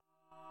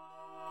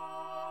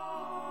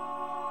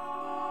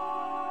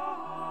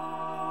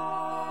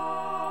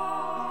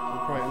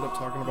probably end up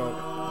talking about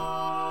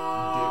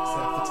dicks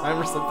half the time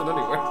or something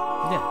anyway.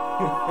 Yeah.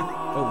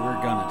 Oh, we're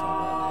gonna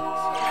talk about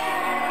dicks.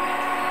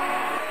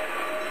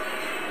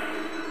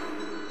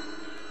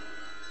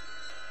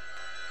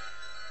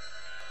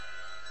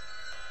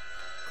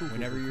 Cool,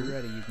 Whenever you're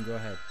ready, you can go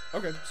ahead.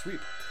 Okay, sweet.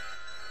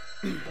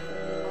 You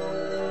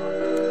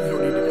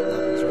don't need to get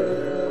levels right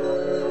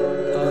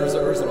here. Or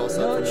is it all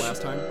set from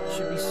last time?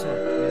 Should be set.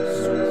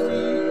 Yes. Sweet.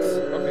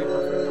 Okay,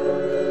 perfect.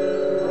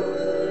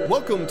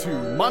 Welcome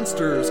to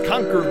Monsters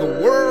Conquer the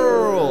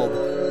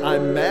World.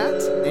 I'm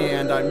Matt,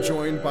 and I'm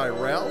joined by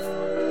Ralph.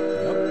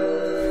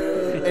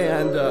 Yep.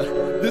 And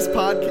this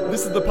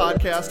is the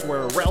podcast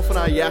where Ralph and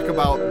I yak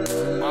about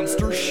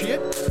monster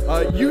shit.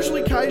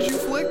 Usually kaiju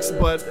flicks,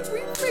 but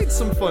we've made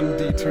some fun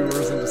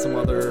detours into some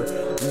other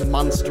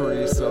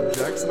monstery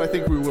subjects, and I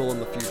think we will in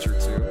the future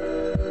too.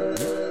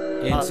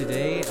 And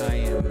today I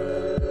am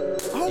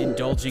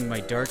indulging my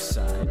dark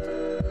side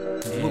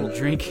and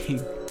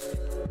drinking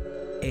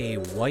a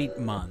white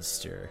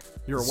monster.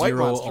 You're a white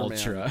Zero monster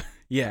Ultra. man.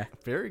 Yeah.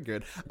 Very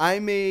good.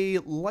 I'm a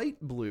light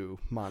blue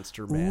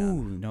monster man.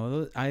 Ooh,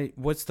 no,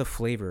 what's the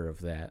flavor of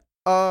that?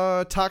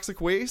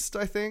 Toxic waste,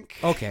 I think.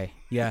 Okay,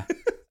 yeah.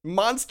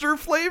 Monster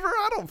flavor?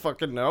 I don't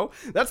fucking know.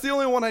 That's the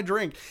only one I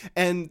drink.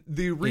 And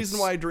the reason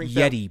why I drink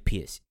Yeti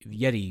piss.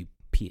 Yeti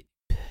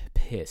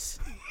piss.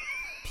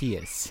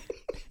 Piss.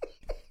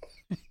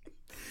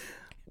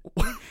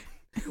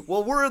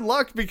 Well, we're in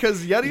luck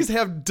because Yetis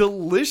have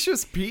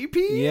delicious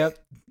pee-pee. Yep.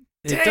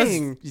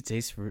 Dang. It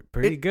tastes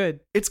pretty good.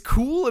 It's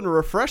cool and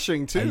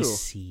refreshing, too. I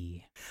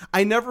see.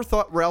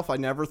 Ralph, I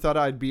never thought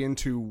I'd be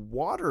into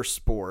water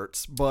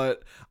sports,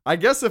 but I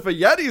guess if a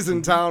Yeti's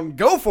in town,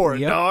 go for it,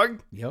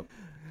 dog. Yep.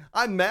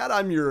 I'm Matt.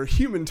 I'm your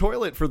human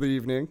toilet for the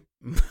evening.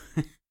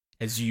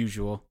 As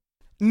usual.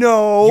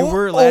 No, you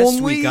were last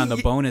week on the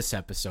bonus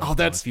episode. Oh,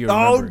 that's if you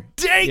remember. Oh,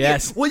 dang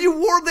yes. it! Well, you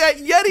wore that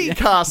Yeti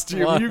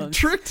costume. You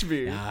tricked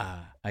me.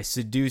 I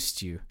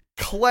seduced you.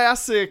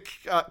 Classic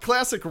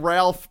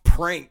Ralph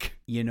prank.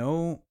 You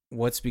know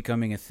what's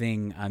becoming a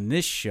thing on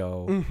this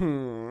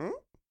show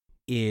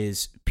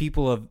is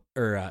people of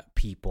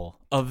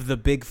the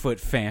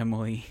Bigfoot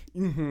family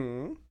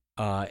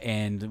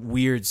and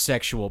weird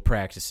sexual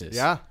practices.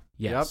 Yeah.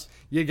 Yes. Yep.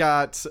 You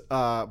got,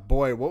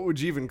 what would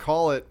you even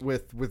call it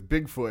with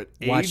Bigfoot?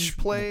 Age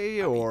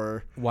play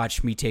or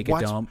watch me take a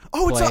dump?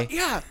 Oh, play.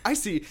 Yeah, I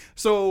see.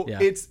 So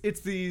it's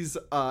these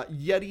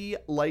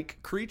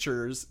Yeti-like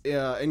creatures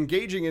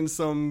engaging in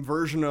some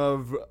version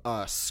of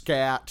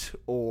scat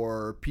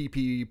or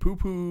pee-pee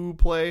poo-poo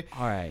play.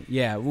 All right.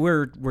 Yeah,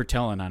 we're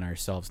telling on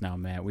ourselves now,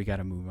 Matt. We got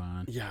to move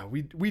on. Yeah,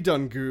 we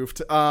done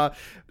goofed.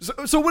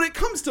 So when it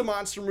comes to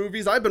monster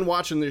movies, I've been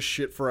watching this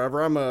shit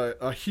forever. I'm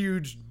a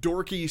huge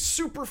dorky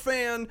super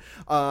fan,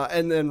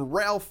 and then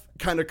Ralph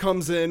kind of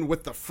comes in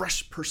with the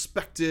fresh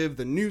perspective,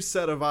 the new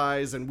set of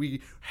eyes, and we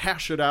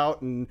hash it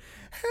out and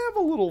have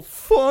a little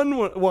fun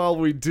while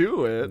we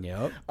do it.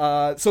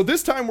 Yep. So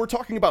this time we're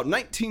talking about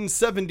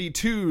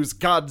 1972's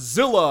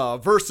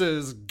Godzilla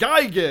versus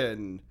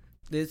Gigan.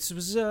 This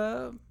was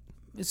it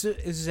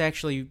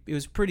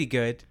was pretty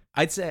good.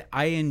 I'd say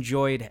I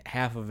enjoyed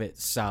half of it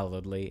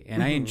solidly,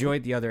 and I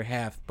enjoyed the other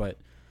half, but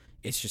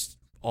it's just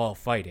all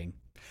fighting.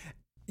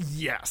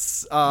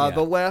 Yes.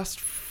 The last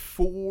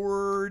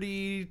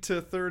 40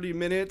 to 30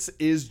 minutes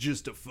is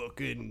just a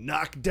fucking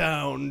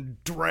knockdown,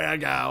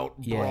 drag out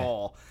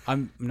brawl.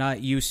 I'm not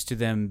used to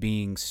them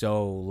being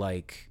so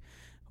like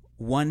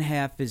one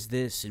half is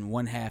this and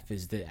one half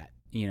is that,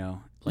 you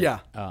know? Like,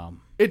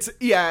 It's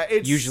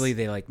usually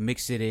they like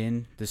mix it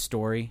in the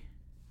story.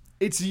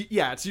 It's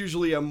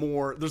usually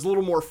there's a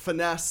little more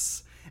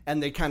finesse,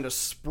 and they kind of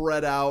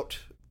spread out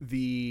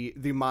the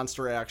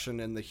monster action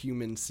and the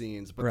human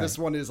scenes, but this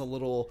one is a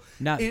little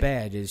not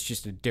bad. It's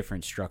just a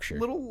different structure, a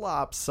little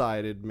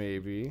lopsided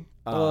maybe.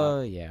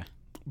 Yeah,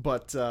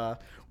 but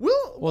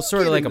we'll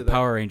sort of like a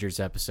Power Rangers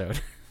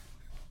episode.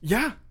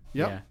 Yeah.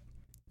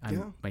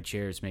 My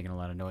chair is making a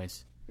lot of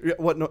noise.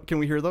 What? No, can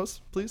we hear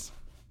those, please?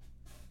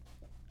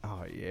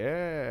 Oh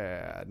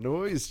yeah,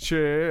 noise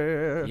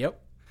chair.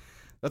 Yep.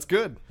 That's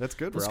good. It's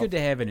Ralph. Good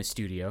to have in a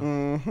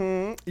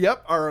studio.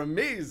 Yep, our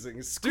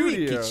amazing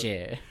studio. Squeaky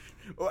chair.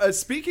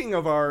 Speaking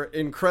of our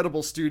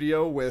incredible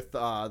studio with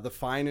the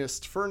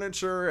finest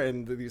furniture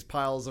and these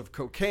piles of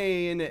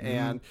cocaine,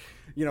 and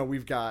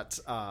we've got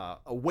a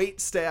wait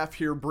staff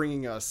here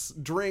bringing us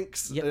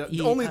drinks,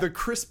 only the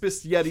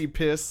crispest Yeti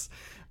piss,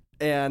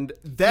 and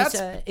that's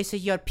it's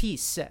your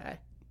piece, sir.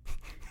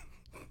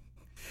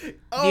 Do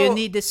you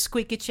need the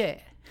squeaky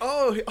chair?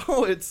 Oh,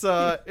 it's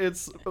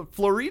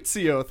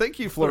Florizio. Thank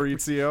you,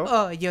 Florizio.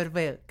 Oh, you're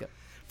welcome.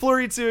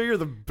 Florizio, you're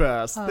the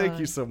best. Thank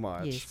you so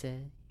much. Yes, sir.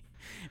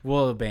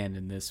 We'll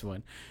abandon this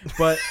one.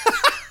 But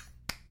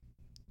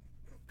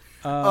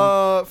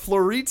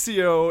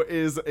Florizio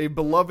is a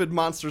beloved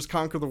Monsters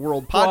Conquer the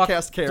World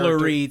podcast character.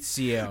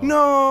 Florizio.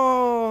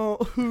 No.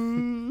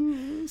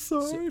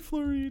 Sorry,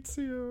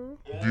 Florizio.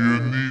 Do you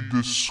need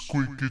the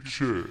squeaky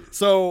chair?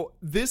 So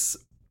this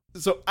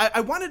So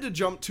I wanted to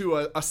jump to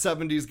a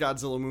 70s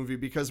Godzilla movie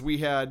because we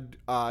had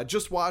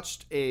just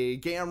watched a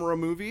Gamera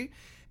movie,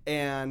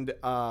 and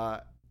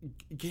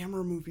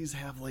Gamera movies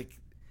have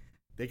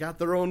they got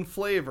their own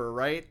flavor,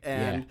 right?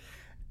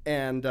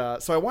 And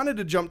so I wanted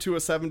to jump to a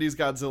 70s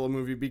Godzilla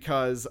movie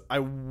because I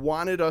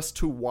wanted us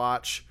to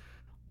watch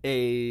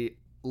a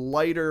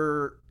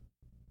lighter,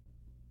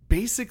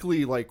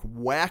 basically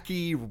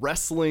wacky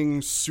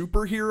wrestling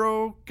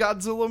superhero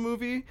Godzilla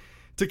movie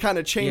to kind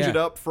of change it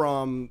up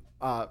from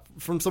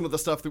some of the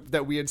stuff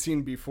that we had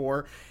seen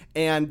before.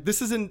 And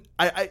this is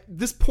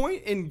this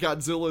point in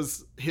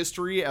Godzilla's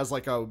history as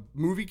a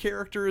movie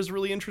character is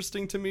really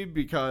interesting to me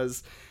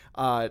because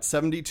it's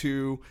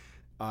 72.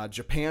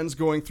 Japan's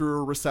going through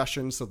a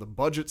recession, so the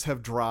budgets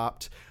have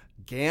dropped.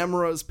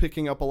 Gamera is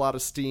picking up a lot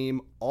of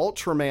steam.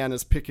 Ultraman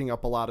is picking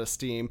up a lot of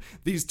steam.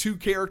 These two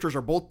characters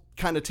are both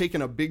kind of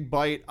taking a big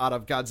bite out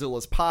of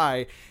Godzilla's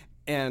pie.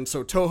 And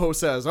so Toho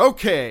says,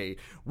 okay,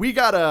 we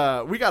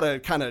gotta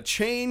kind of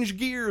change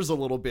gears a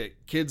little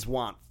bit. Kids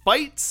want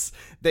fights.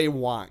 They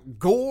want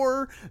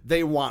gore.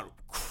 They want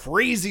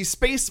crazy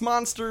space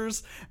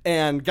monsters.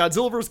 And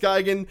Godzilla vs.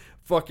 Gigan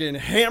fucking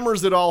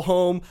hammers it all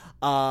home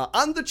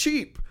on the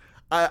cheap.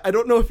 I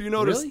don't know if you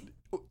noticed. Really?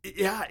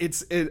 Yeah,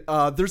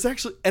 there's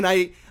actually, and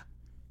I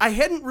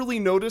hadn't really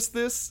noticed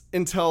this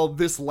until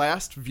this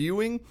last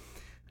viewing.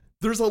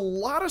 There's a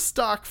lot of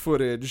stock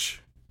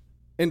footage,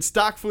 and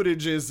stock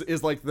footage is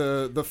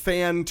the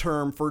fan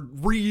term for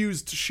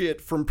reused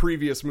shit from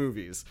previous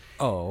movies.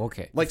 Oh,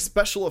 okay.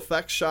 Special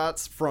effects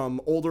shots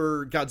from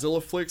older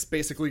Godzilla flicks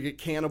basically get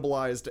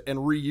cannibalized and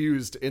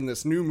reused in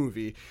this new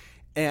movie.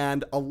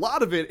 And a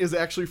lot of it is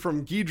actually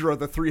from Ghidorah,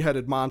 the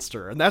three-headed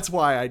monster. And that's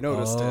why I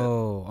noticed it.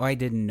 Oh, I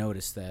didn't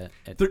notice that.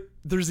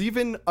 There's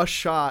even a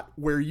shot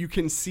where you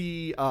can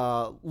see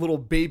little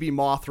baby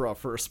Mothra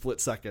for a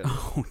split second.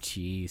 Oh,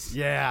 jeez.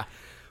 Yeah.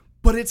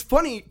 But it's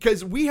funny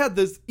because we had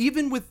this,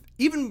 even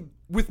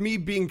with me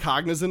being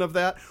cognizant of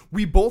that,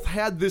 we both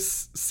had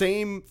this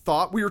same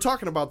thought. We were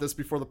talking about this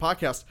before the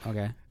podcast.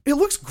 Okay. It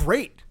looks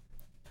great.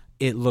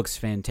 It looks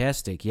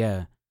fantastic,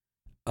 yeah.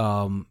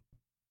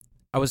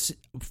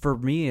 For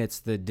me, it's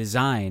the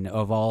design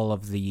of all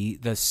of the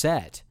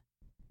set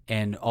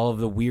and all of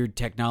the weird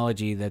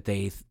technology that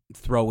they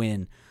throw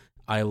in.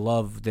 I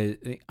love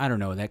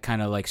that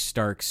kind of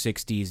stark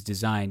 60s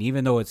design.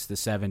 Even though it's the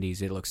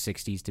 70s, it looks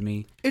 60s to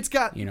me. It's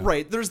got,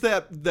 right, there's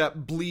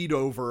that bleed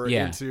over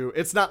into,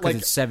 it's not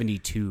it's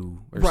 72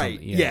 or right,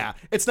 something. Yeah.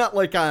 It's not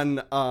like on,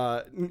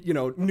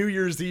 New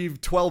Year's Eve,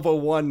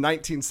 12/01,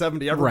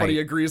 1970, everybody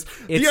agrees.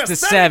 It's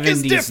the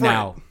 70s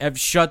now. I've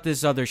shut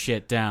this other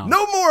shit down.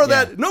 No more of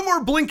that, no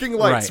more blinking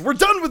lights. Right. We're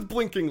done with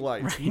blinking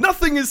lights. Right.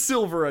 Nothing is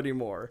silver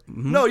anymore.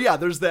 Mm-hmm. No, yeah,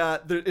 it's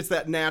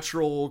that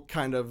natural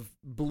kind of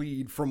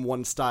bleed from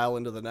one style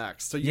into the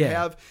next. So you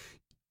have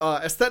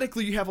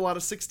aesthetically you have a lot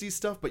of 60s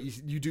stuff, but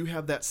you do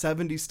have that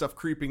 70s stuff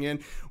creeping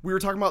in. We were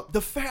talking about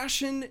the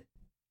fashion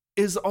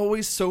is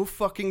always so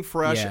fucking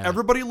fresh. Yeah.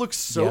 Everybody looks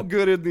so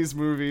good in these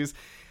movies.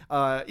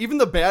 Even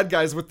the bad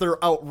guys with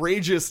their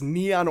outrageous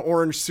neon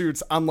orange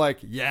suits, I'm like,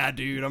 yeah,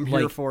 dude, I'm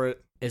here for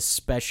it.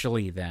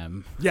 Especially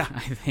them. Yeah. I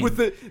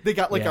think. They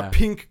got a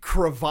pink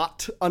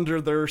cravat under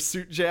their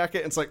suit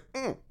jacket. It's like,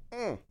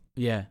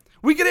 yeah.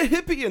 We get a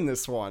hippie in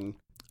this one.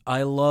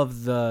 I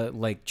love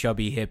the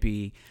chubby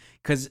hippie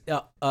because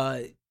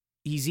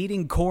he's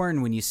eating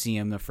corn when you see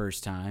him the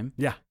first time.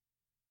 Yeah,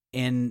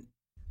 and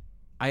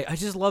I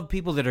just love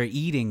people that are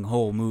eating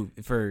whole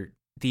movie for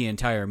the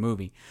entire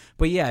movie.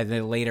 But yeah,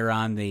 then later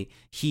on,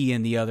 he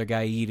and the other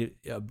guy eat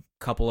a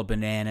couple of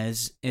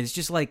bananas. And it's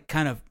just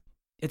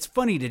it's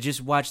funny to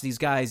just watch these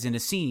guys in a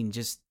scene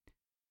just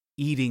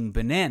eating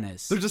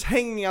bananas. They're just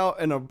hanging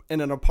out in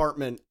an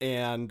apartment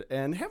and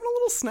having a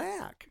little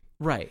snack.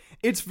 Right.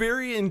 It's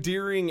very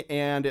endearing,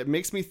 and it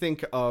makes me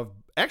think of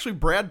actually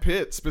Brad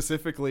Pitt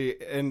specifically,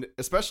 and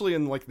especially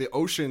in the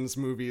Ocean's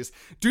movies.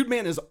 Dude,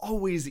 man, is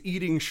always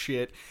eating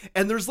shit,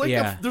 and there's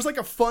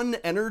a fun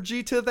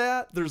energy to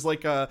that. There's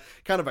a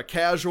kind of a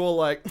casual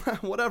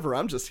whatever,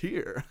 I'm just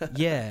here.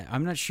 Yeah,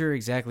 I'm not sure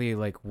exactly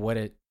what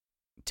it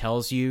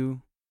tells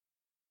you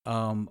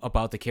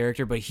about the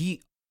character, but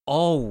he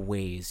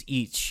always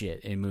eats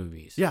shit in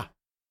movies. Yeah.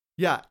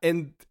 Yeah,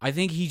 and I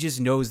think he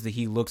just knows that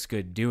he looks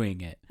good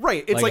doing it.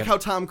 Right. It's how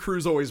Tom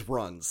Cruise always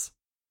runs.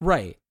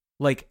 Right.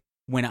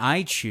 When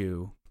I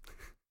chew,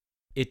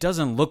 it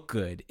doesn't look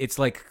good. It's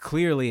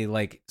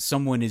clearly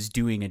someone is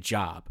doing a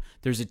job.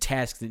 There's a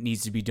task that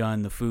needs to be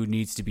done. The food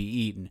needs to be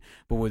eaten.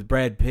 But with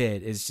Brad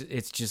Pitt,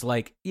 it's just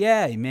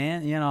yeah,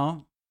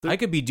 man, I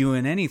could be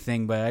doing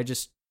anything, but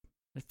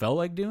I felt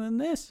like doing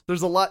this.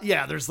 There's a lot.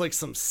 Yeah, there's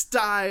some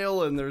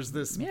style, and there's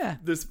this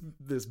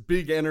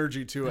big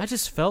energy to it. I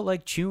just felt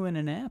like chewing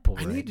an apple.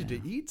 I needed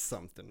to eat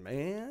something,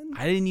 man.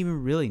 I didn't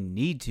even really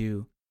need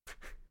to.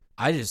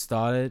 I just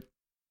thought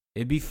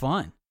it'd be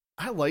fun.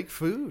 I like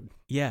food.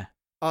 Yeah.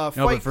 No,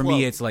 but for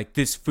me, it's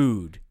this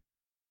food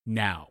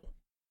now.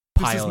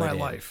 This is my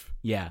life.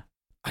 Yeah.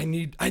 I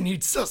need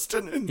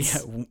sustenance.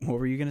 Yeah. What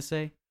were you gonna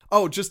say?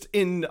 Oh, just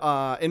in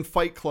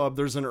Fight Club,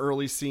 there's an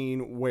early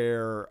scene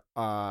where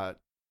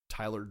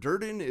Tyler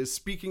Durden is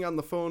speaking on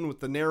the phone with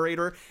the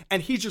narrator,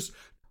 and he just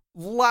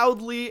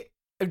loudly,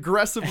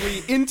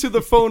 aggressively into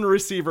the phone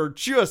receiver,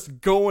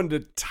 just going to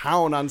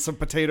town on some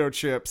potato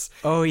chips.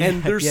 Oh yeah,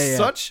 and there's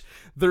yeah.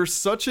 there's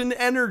such an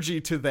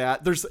energy to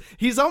that.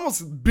 He's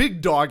almost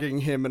big dogging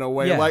him in a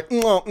way, Yeah. like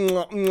mwah,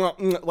 mwah, mwah,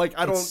 mwah, like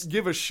I don't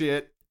give a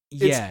shit.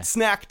 Yeah. It's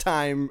snack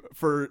time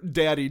for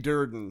Daddy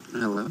Durden.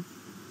 Hello?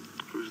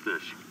 Who's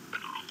this?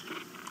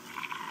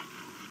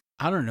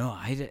 I don't know.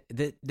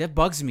 That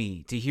bugs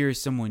me to hear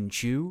someone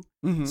chew.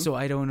 Mhm. So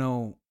I don't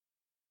know,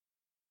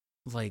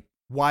 like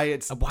Why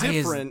it's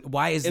different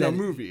why is in that, a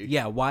movie.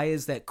 Yeah, why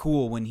is that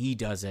cool when he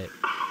does it?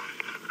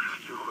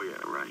 Oh,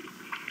 yeah, right.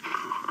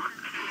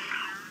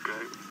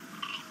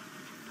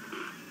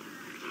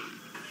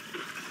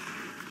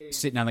 Okay.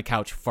 Sitting on the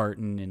couch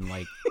farting and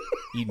like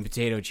eating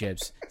potato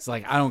chips. It's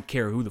like, I don't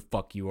care who the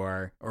fuck you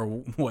are or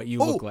what you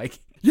look like.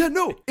 Yeah,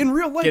 no, in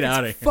real life, Get it's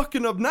outta here.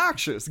 fucking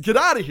obnoxious. Get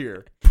out of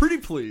here. Pretty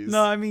please.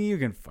 No, I mean, you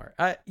can fart.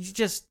 You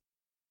just,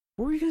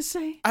 what were you going to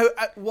say?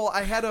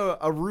 I had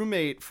a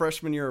roommate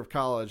freshman year of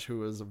college who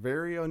was a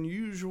very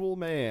unusual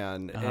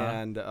man,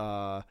 and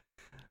I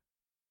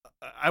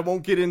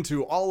won't get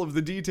into all of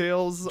the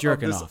details.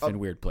 Jerking of this, off in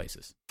weird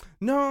places.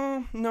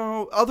 No,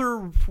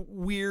 other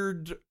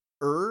weird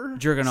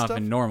Jerking stuff. off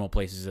in normal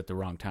places at the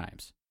wrong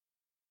times.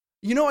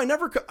 You know,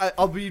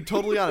 I'll be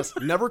totally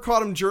honest, never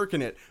caught him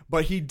jerking it,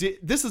 but he did.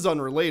 This is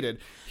unrelated.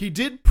 He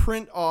did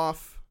print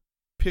off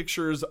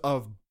pictures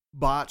of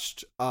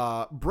botched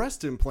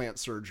breast implant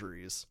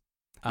surgeries.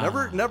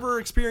 Never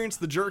experienced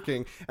the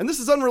jerking, and this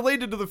is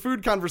unrelated to the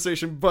food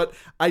conversation. But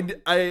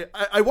I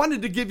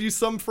wanted to give you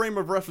some frame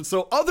of reference.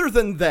 So other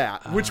than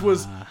that, which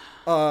was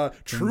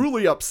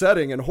truly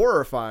upsetting and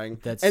horrifying,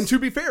 and to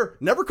be fair,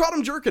 never caught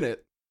him jerking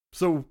it.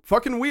 So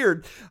fucking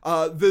weird.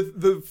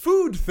 The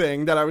food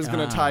thing that I was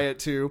gonna tie it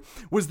to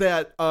was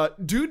that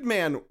Dude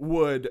Man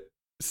would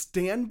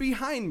stand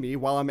behind me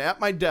while I'm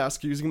at my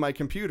desk using my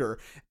computer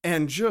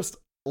and just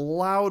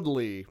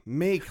loudly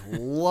make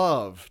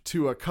love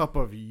to a cup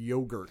of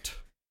yogurt.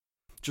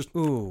 Just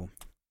Ooh.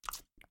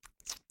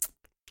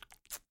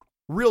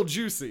 real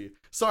juicy.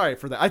 Sorry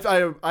for that.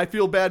 I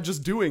feel bad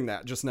just doing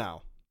that just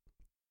now.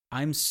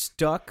 I'm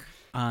stuck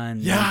on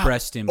Yeah. the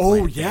breast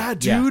implant. Oh yeah,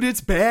 dude,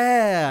 it's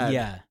bad.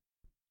 Yeah.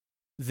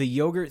 The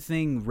yogurt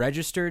thing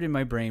registered in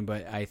my brain,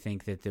 but I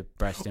think that the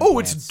breast Oh,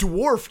 implants... it's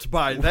dwarfed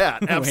by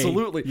that.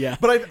 Absolutely. yeah.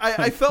 But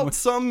I felt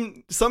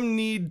some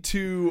need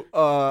to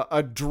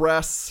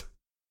address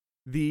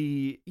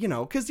the,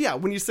 because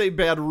when you say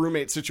bad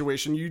roommate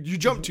situation, you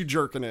jump to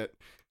jerking it.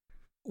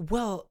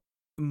 Well,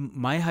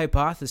 my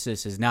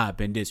hypothesis has not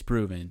been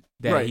disproven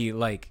that Right.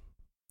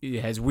 he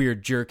has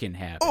weird jerking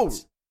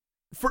habits.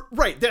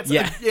 That's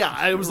Yeah.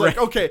 I was like,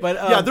 Right. okay,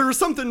 But, there was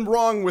something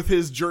wrong with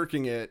his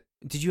jerking it.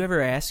 Did you ever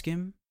ask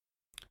him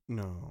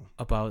No.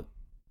 about...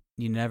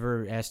 You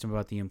never asked him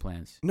about the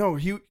implants? No,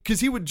 because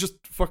he would just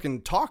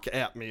fucking talk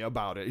at me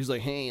about it. He's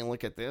like, hey,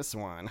 look at this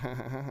one.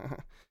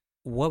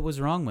 What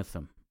was wrong with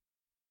them?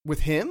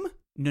 With him?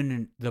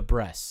 No, the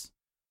breasts.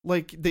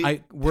 Like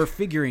they We're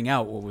figuring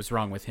out what was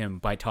wrong with him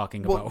by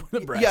talking about the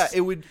breasts. yeah,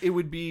 it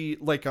would be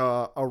like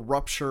a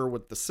rupture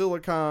with the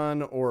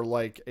silicone or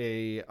like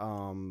a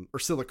or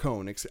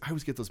silicone. I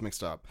always get those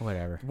mixed up.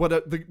 Whatever.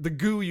 The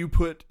goo you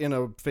put in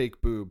a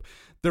fake boob.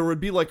 There would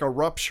be like a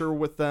rupture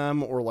with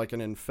them or like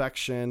an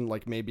infection,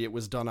 like maybe it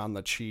was done on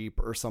the cheap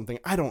or something.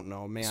 I don't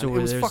know, man. So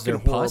it was there's fucking their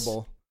pus?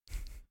 horrible.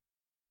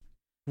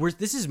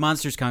 This is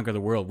Monsters Conquer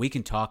the World. We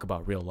can talk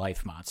about real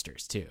life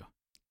monsters too.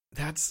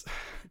 That's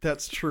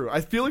true.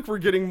 I feel like we're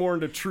getting more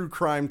into true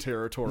crime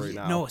territory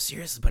now. No,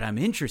 seriously, but I'm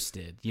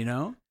interested,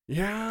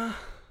 Yeah.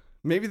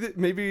 Maybe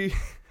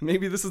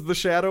this is the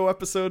Shadow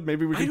episode.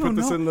 Maybe we I can put don't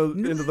this know.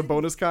 into the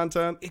bonus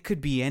content. It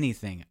could be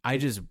anything. I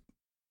just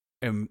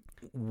am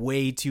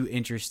way too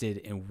interested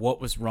in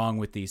what was wrong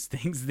with these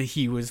things that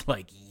he was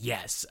like,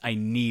 yes, I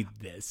need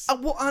this.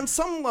 Well, on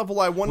some level,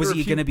 I wonder Was if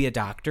he going to be a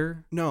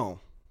doctor? No,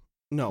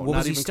 What not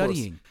was he even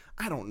studying?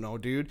 Close. I don't know,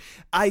 dude.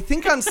 I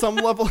think on some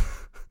level,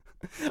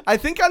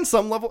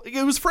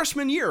 it was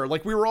freshman year.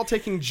 Like we were all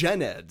taking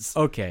gen eds,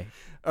 Okay.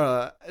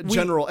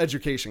 general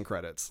education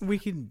credits. We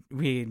can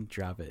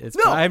drop it. It's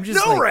No, fine. I'm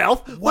just no, like,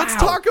 Ralph. Let's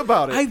talk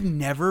about it. I've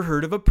never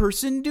heard of a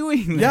person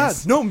doing Yeah,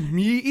 this. no,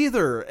 me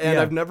either, and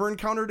Yeah. I've never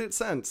encountered it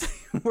since.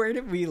 Where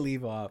did we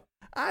leave off?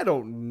 I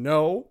don't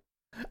know.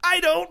 I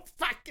don't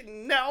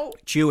fucking know.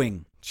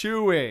 Chewing.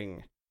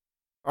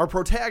 Our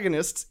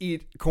protagonists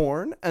eat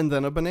corn and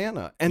then a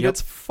banana, and Yep.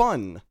 it's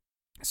fun.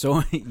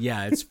 So,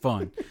 yeah, it's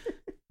fun.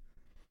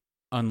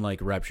 Unlike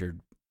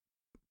ruptured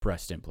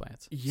breast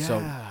implants. Yeah, So,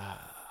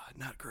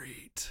 not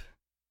great.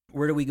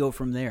 where do we go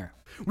from there?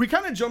 We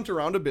kind of jumped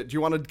around a bit. Do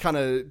you want to kind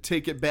of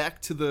take it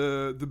back to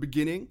the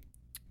beginning?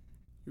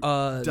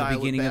 The Dial it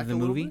beginning back of the a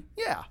little movie?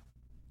 bit?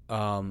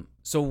 Yeah.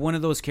 So one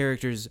of those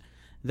characters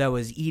that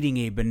was eating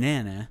a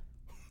banana,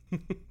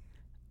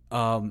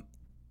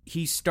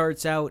 he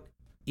starts out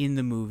in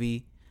the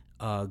movie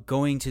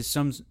going to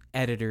some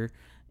editor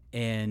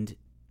and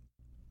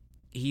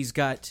he's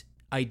got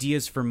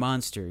ideas for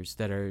monsters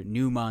that are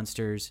new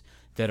monsters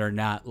that are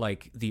not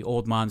like the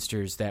old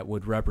monsters that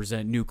would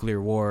represent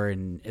nuclear war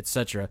and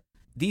etc.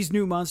 These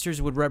new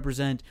monsters would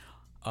represent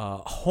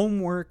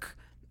homework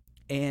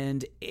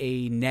and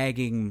a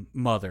nagging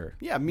mother.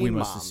 Yeah, we mean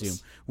must moms.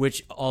 assume,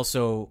 which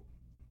also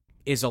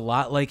is a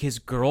lot like his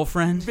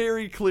girlfriend.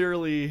 Very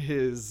clearly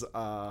his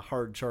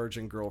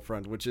hard-charging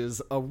girlfriend, which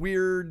is a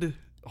weird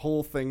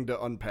whole thing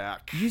to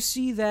unpack. You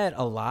see that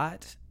a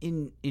lot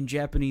in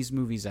Japanese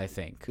movies, I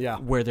think. Yeah.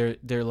 Where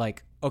they're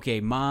like,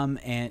 okay, mom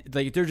and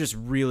like they're just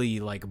really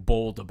like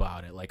bold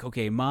about it. Like,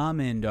 okay, mom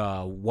and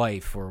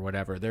wife or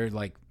whatever, they're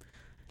like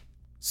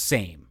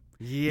same.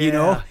 Yeah, You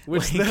know?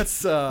 which Like,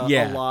 that's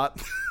yeah. a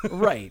lot.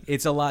 Right.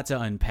 It's a lot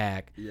to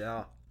unpack.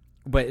 Yeah.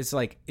 But it's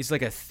like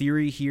a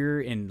theory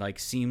here and like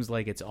seems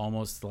like it's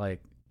almost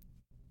like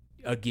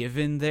a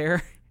given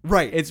there.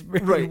 Right. It's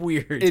very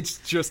weird. It's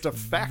just a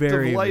fact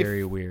very, of life.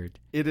 very weird.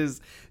 It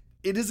is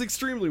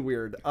extremely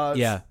weird.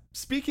 Yeah.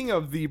 Speaking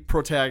of the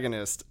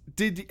protagonist,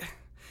 did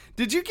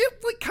you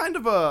get like kind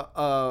of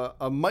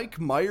a Mike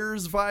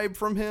Myers vibe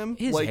from him?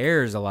 His like,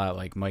 hair is a lot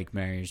like Mike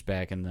Myers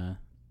back in the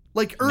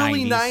like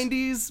early 90s.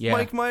 90s Yeah.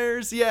 Mike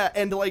Myers, yeah,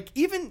 and like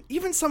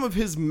even some of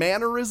his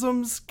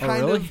mannerisms Oh,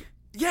 kind really? of,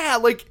 yeah,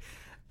 like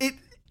it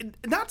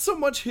not so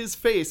much his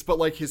face, but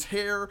like his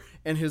hair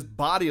and his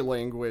body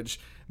language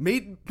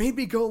made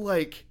me go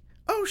like,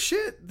 oh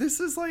shit,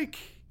 this is like,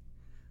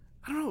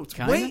 I don't know, it's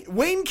Kinda?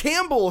 Wayne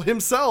Campbell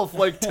himself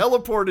like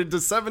teleported to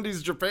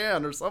 70s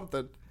Japan or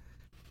something.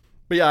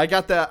 But yeah, I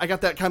got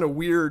that kind of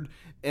weird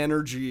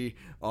energy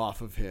off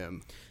of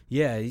him.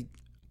 Yeah,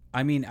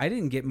 I mean, I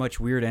didn't get much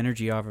weird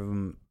energy off of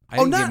him. I Oh,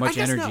 didn't not get much I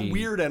guess energy. not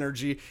weird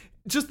energy.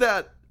 Just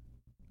that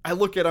I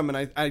look at him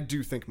and I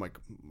do think Mike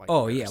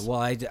Oh Myers. yeah, well,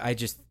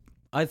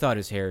 I thought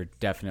his hair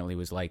definitely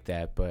was like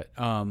that, but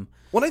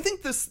Well, I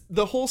think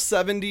the whole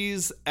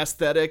 70s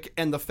aesthetic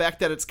and the fact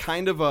that it's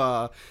kind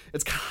of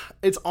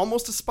it's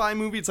almost a spy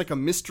movie. It's like a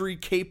mystery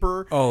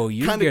caper. Oh,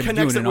 you're kind of doing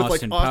connects an it with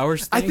Austin like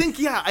Powers I thing?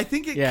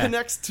 think it Yeah.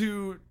 connects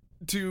to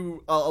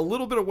a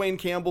little bit of Wayne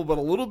Campbell, but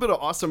a little bit of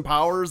Austin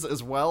Powers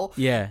as well.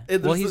 yeah.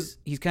 And Well, there's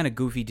he's kind of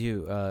goofy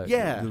too.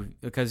 Yeah.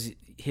 Because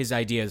his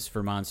ideas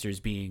for monsters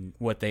being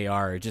what they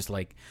are just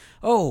like,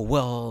 oh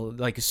well,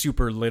 like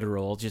super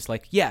literal. Just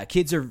like, yeah,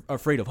 kids are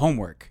afraid of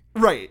homework.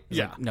 right. It's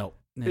Yeah. like, no,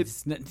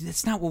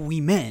 that's not what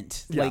we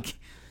meant. Yeah. Like,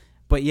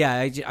 but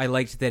yeah, I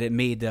liked that it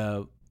made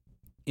a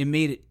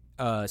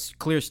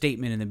clear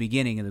statement in the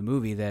beginning of the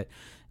movie that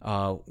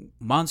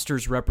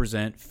monsters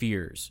represent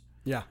fears.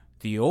 Yeah.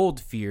 The old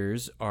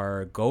fears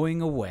are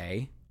going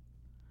away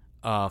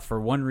for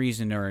one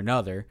reason or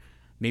another.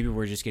 Maybe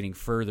we're just getting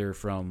further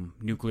from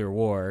nuclear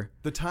war.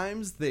 The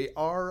times they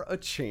are a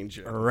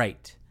changing.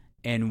 Right.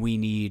 And we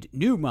need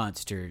new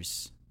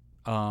monsters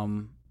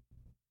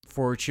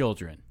for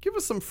children. Give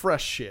us some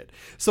fresh shit.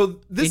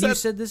 So this And you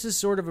said this is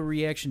sort of a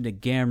reaction to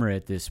Gamera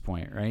at this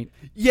point, right?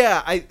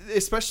 Yeah,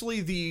 especially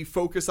the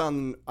focus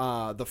on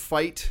the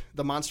fight,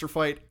 the monster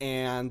fight,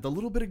 and the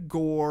little bit of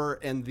gore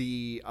and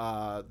the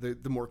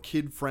more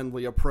kid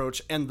friendly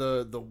approach and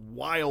the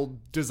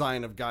wild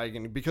design of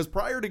Gigan. Because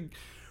prior to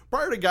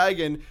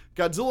Gigan,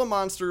 Godzilla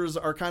monsters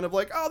are kind of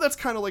like, oh, that's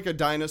kind of like a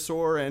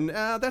dinosaur, and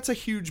that's a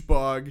huge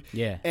bug.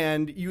 Yeah.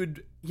 And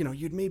you'd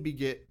maybe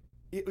get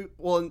in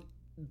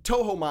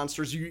Toho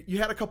monsters. You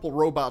had a couple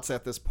robots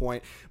at this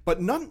point, but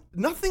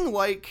nothing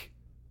like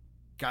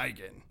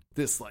Gigan.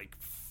 This like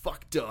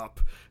fucked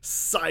up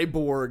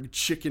cyborg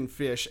chicken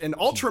fish, and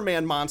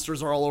Ultraman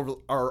monsters are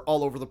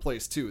all over the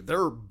place too.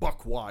 They're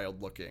buck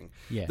wild looking.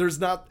 Yeah. There's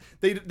not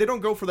they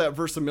don't go for that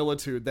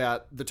verisimilitude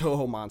that the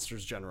Toho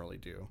monsters generally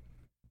do.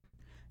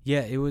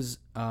 Yeah, it was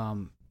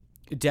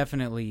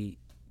definitely,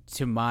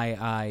 to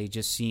my eye,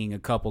 just seeing a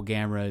couple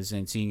Gameras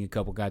and seeing a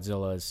couple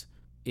Godzillas,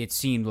 it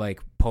seemed like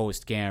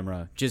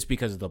post-Gamera just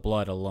because of the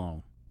blood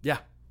alone. Yeah.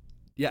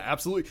 Yeah,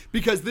 absolutely.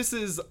 Because this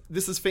is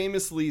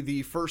famously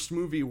the first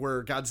movie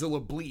where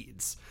Godzilla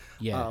bleeds.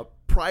 Yeah.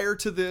 Prior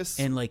to this,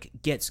 And, like,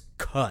 gets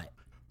cut.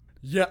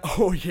 yeah,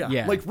 oh yeah,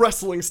 Yeah. like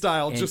wrestling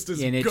style, And, just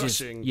as and it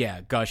gushing.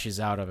 gushes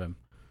out of him.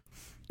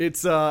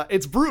 It's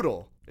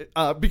brutal.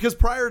 Because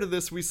prior to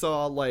this, we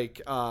saw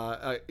like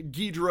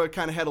Ghidorah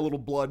kind of had a little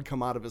blood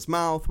come out of his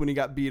mouth when he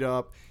got beat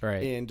up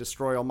Right. in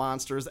Destroy All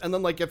Monsters, and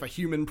then like if a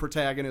human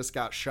protagonist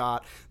got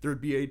shot,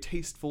 there'd be a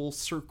tasteful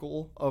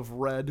circle of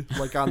red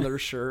like on their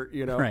shirt,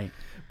 you know. Right.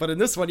 But in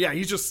this one, yeah,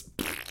 he's just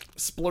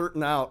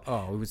splurting out.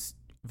 Oh, it was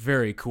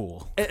very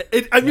cool.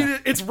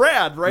 It's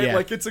rad, right? Yeah.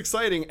 Like it's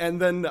exciting, and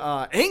then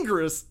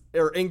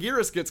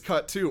Anguirus gets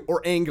cut too,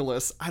 or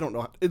Anguillus. I don't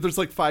know. There's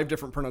like 5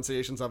 different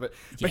pronunciations of it,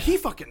 but he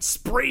fucking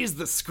sprays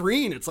the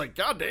screen. It's like,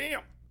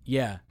 goddamn.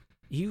 Yeah.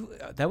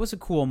 That was a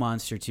cool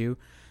monster, too.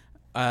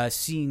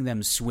 Seeing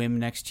them swim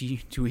next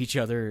to each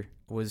other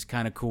was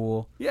kind of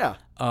cool. Yeah.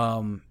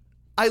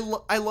 I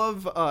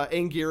love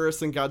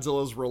Anguirus and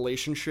Godzilla's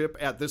relationship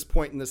at this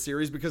point in the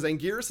series, because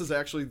Anguirus is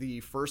actually the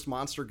first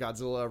monster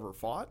Godzilla ever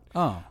fought.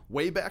 Oh.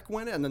 Way back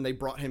when, and then they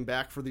brought him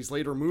back for these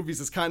later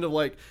movies as kind of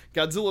like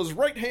Godzilla's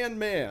right-hand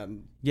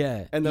man.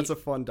 Yeah. And that's a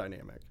fun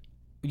dynamic.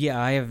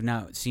 Yeah, I have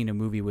not seen a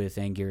movie with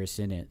Anguirus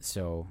in it,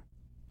 so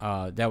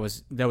that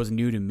was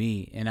new to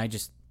me, and I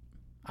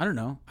don't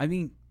know. I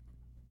mean,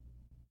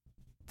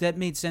 that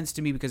made sense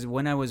to me because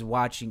when I was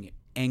watching,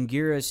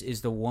 Anguirus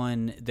is the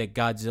one that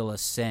Godzilla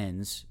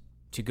sends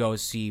to go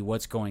see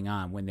what's going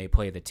on when they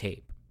play the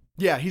tape.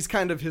 Yeah, he's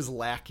kind of his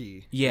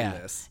lackey in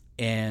this.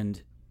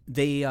 And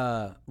they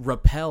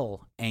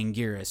repel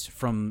Anguirus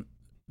from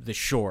the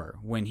shore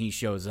when he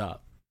shows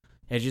up.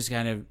 It just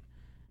kind of,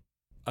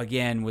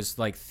 again, was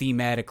like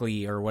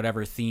thematically or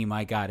whatever theme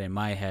I got in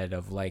my head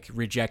of like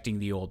rejecting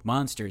the old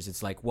monsters.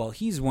 It's like, well,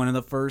 he's one of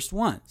the first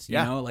ones, you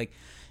know? Like,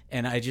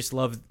 and I just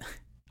love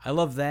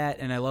that,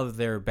 and I love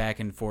their back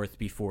and forth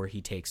before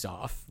he takes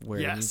off, where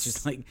he's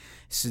just like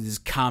this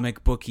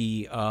comic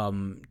booky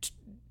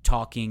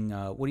talking.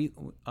 What do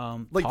you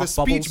like the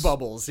speech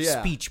bubbles?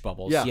 Yeah, speech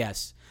bubbles. Yeah.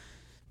 Yes,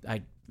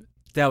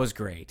 that was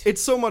great.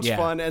 It's so much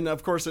fun, and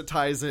of course, it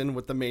ties in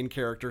with the main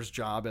character's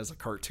job as a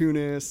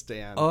cartoonist.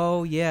 And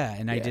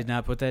I did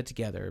not put that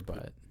together,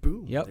 but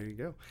boom, there you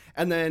go.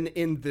 And then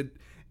in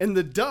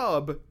the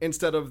dub,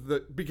 instead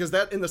of because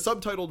that in the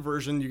subtitled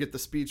version you get the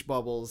speech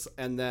bubbles,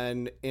 and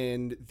then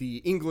in the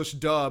English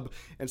dub,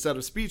 instead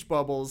of speech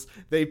bubbles,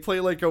 they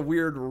play like a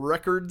weird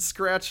record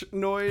scratch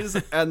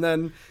noise, and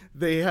then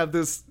they have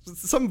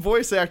some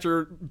voice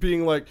actor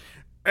being like,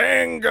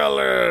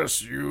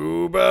 "Angelus,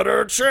 you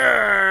better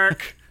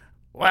check."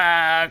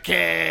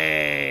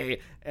 Okay.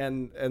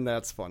 And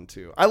that's fun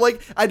too.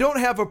 I don't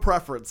have a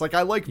preference. Like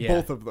I like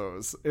both of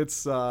those.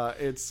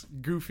 It's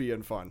goofy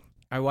and fun.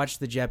 I watched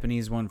the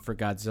Japanese one for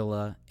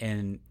Godzilla,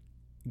 and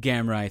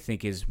Gamera, I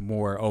think, is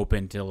more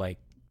open to like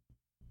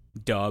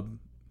dub.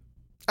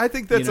 I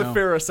think that's a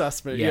fair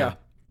assessment. Yeah.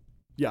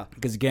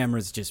 Because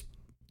Gamera's just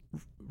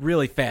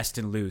really fast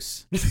and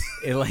loose.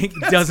 It like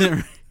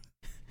doesn't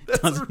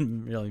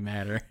really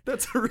matter.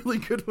 That's a really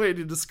good way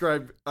to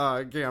describe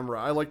Gamera.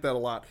 I like that a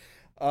lot.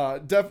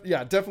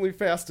 Definitely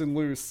fast and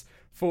loose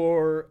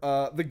for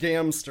the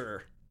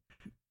Gamster.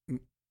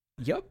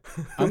 Yep.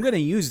 I'm going to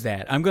use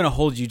that. I'm going to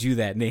hold you to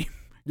that name.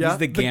 Yeah, he's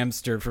the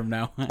Gamster from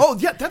now on. Oh,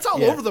 yeah, that's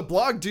all over the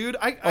blog, dude.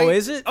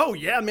 Is it? Oh,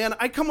 yeah, man.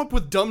 I come up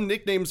with dumb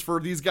nicknames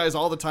for these guys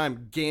all the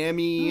time.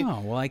 Gammy.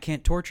 Oh, well, I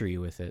can't torture you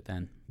with it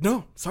then.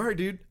 No, sorry,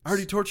 dude. I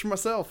already tortured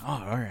myself.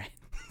 Oh, all right.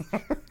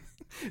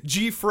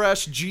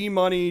 G-Fresh,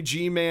 G-Money,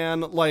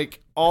 G-Man,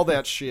 like, all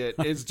that shit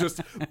is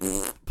just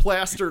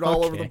plastered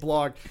all over the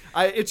blog.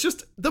 It's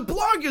just, the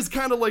blog is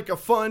kind of like a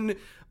fun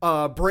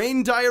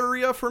brain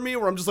diarrhea for me,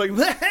 where I'm just like,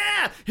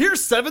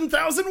 here's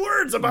 7,000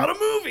 words about a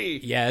movie.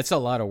 Yeah, it's a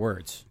lot of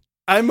words.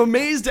 I'm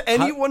amazed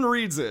anyone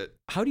reads it.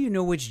 How do you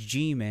know which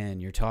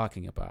G-Man you're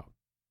talking about?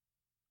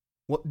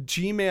 Well,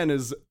 G-Man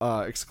is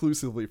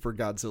exclusively for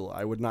Godzilla.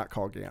 I would not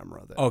call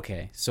Gamera that.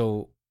 Okay,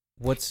 so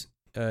what's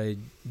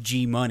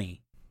G-Money?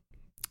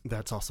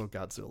 That's also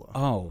Godzilla.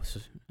 Oh.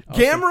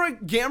 Okay.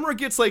 Gamera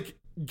gets like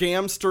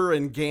Gamster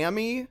and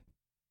Gammy.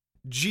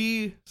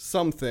 G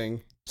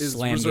something is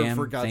Slam reserved Gam.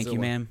 for Godzilla. Thank you,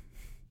 ma'am.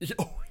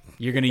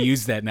 You're going to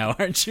use that now,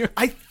 aren't you?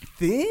 I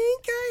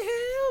think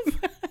I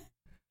have.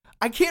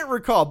 I can't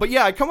recall. But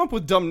yeah, I come up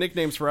with dumb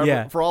nicknames for all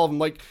of them.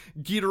 Like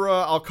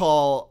Ghidorah, I'll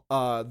call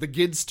the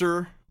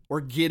Gidster or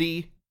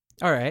Giddy.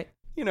 All right.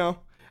 You know,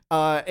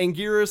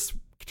 Anguirus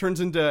turns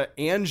into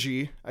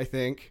Angie, I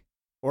think,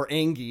 or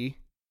Angie.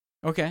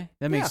 Okay,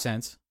 that makes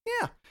sense.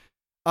 Yeah.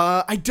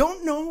 I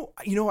don't know.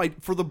 You know,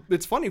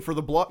 it's funny for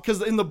the blog,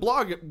 because in the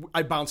blog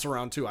I bounce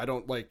around too. I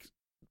don't like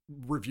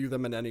review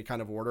them in any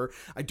kind of order.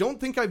 I don't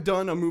think I've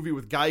done a movie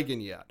with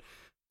Gigan yet,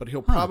 but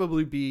he'll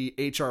probably be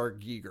H.R.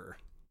 Giger.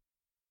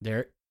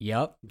 There.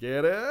 Yep.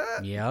 Get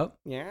it? Yep.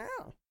 Yeah.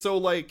 So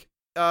like,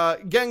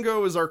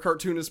 Gengo is our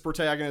cartoonist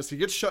protagonist. He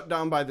gets shut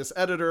down by this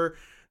editor.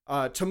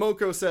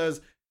 Tomoko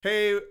says,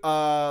 hey,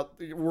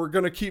 we're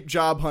going to keep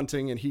job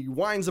hunting. And he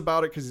whines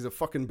about it because he's a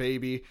fucking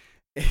baby.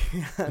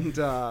 And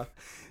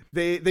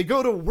they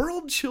go to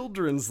World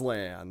Children's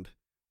Land,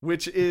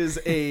 which is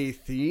a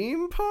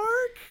theme park? ?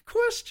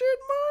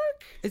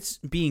 It's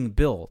being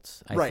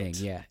built, I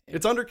think. Yeah.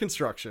 It's under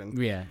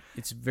construction. Yeah.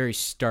 It's very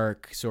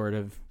stark, sort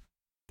of.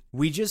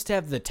 We just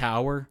have the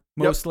tower,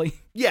 mostly.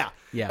 Yep.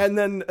 Yeah. And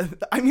then,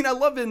 I mean, I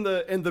love in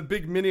the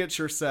big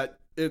miniature set,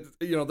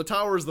 the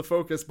tower is the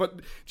focus, but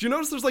do you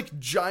notice there's like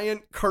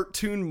giant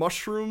cartoon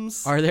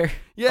mushrooms? Are there?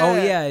 Yeah. Oh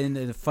yeah, in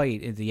the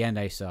fight at the end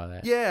I saw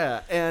that.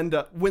 Yeah, and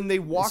when they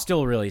walk, it's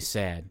still really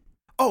sad.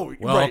 Oh,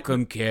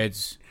 welcome,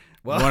 kids.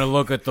 Well, you want to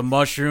look at the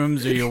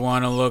mushrooms or you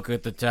want to look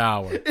at the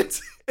tower?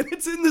 It's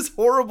in this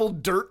horrible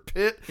dirt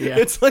pit. Yeah.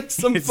 It's like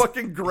some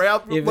fucking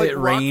if like it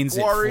rains,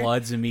 quarry. It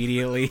floods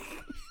immediately.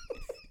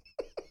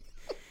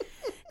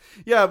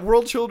 Yeah,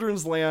 World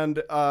Children's Land,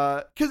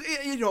 because,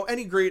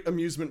 any great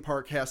amusement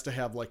park has to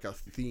have, like, a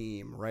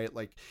theme, right?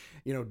 Like,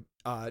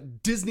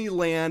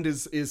 Disneyland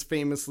is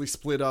famously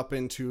split up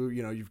into,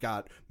 you've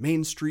got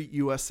Main Street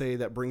USA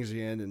that brings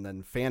you in, and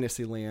then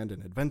Fantasyland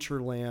and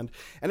Adventureland,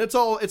 and it's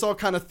all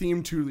kind of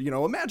themed to,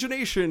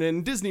 imagination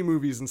and Disney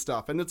movies and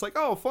stuff, and it's like,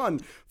 oh, fun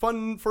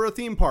for a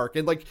theme park,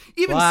 and, like,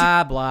 even...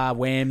 Blah, blah,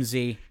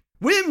 whimsy.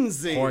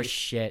 whimsy. Horse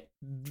shit.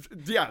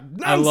 Yeah,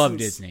 nonsense. I love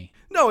Disney.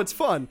 No, it's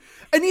fun.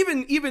 And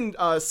even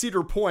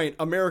Cedar Point,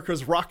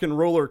 America's Rock and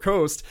Roller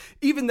Coast,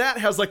 even that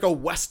has like a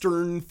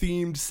Western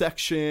themed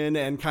section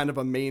and kind of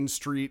a Main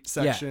Street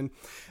section.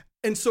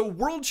 And so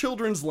World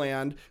Children's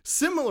Land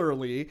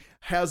similarly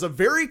has a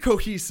very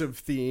cohesive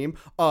theme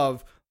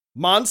of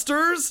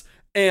monsters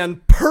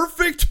and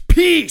perfect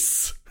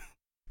peace.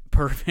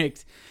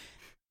 Perfect.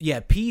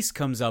 Yeah, peace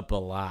comes up a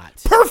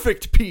lot.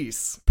 Perfect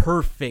peace.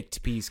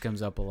 Perfect peace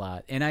comes up a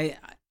lot. And I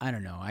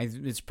don't know.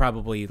 It's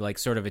probably like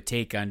sort of a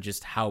take on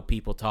just how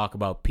people talk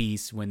about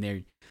peace when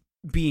they're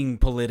being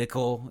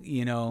political,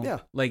 you know? Yeah.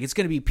 Like, it's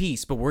going to be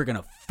peace, but we're going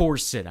to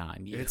force it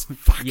on you. It's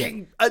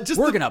fucking...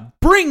 we're going to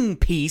bring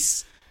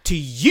peace to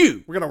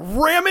you. We're going to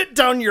ram it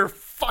down your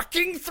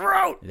fucking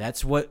throat.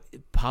 That's what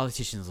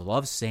politicians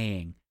love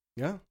saying.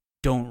 Yeah.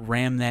 Don't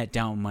ram that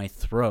down my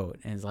throat.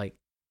 And it's like,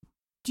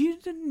 do you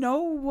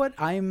know what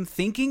I'm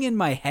thinking in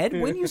my head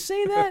when you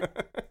say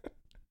that?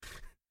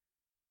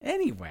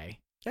 Anyway.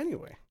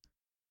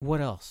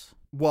 What else?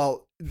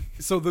 Well,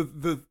 so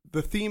the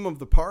theme of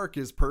the park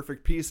is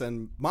perfect peace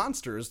and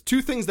monsters,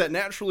 two things that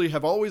naturally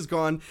have always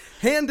gone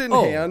hand in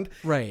hand.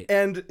 Right.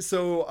 And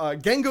so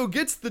Gengo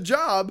gets the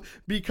job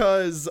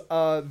because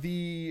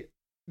the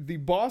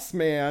boss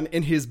man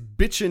in his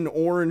bitchin'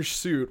 orange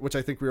suit, which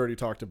I think we already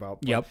talked about.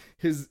 Yep.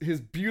 His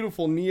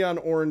beautiful neon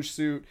orange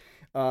suit.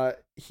 What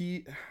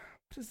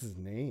is his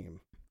name?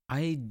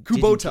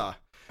 Kubota.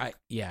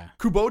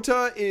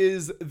 Kubota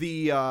is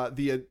the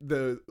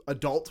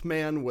adult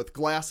man with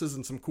glasses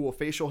and some cool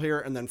facial hair,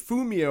 and then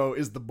Fumio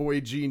is the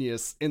boy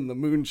genius in the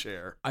moon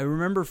chair. I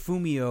remember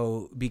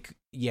Fumio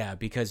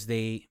because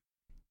they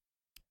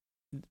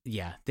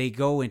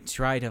go and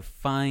try to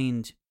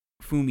find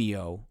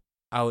Fumio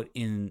out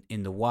in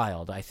the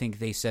wild. I think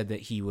they said that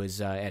he was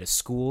at a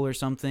school or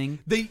something.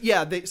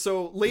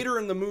 So later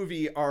in the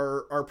movie,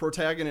 our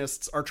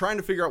protagonists are trying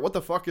to figure out what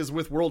the fuck is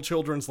with World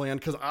Children's Land,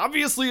 because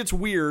obviously it's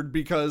weird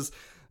because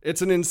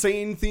it's an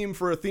insane theme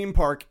for a theme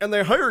park, and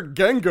they hired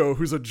Gengo,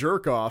 who's a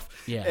jerk off.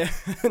 Yeah.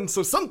 And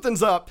so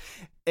something's up.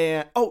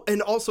 And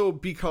also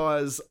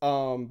because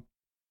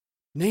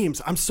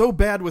names. I'm so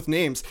bad with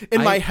names.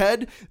 In my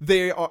head,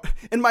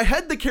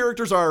 the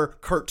characters are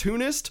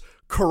cartoonist,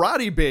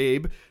 karate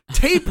babe,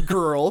 tape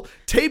girl,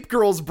 tape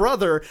girl's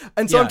brother,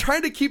 and so I'm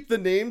trying to keep the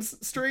names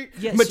straight.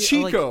 Yeah,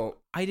 Machiko.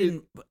 I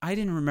didn't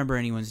remember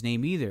anyone's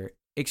name either,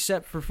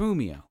 except for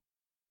Fumio.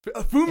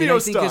 Fumio and I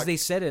think stuck. because they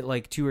said it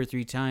like 2 or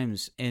 3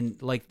 times,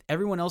 and like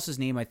everyone else's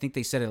name, I think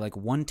they said it like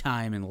one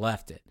time and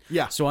left it.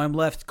 Yeah. So I'm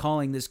left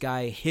calling this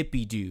guy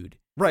hippie dude,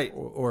 right?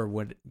 Or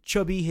what?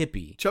 Chubby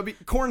hippie. Chubby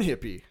corn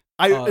hippie.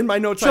 In my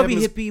notes, chubby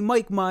hippie,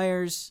 Mike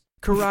Myers.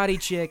 Karate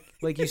chick,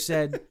 like you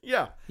said.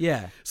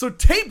 Yeah. So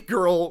Tape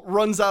Girl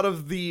runs out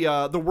of the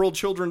World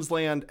Children's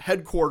Land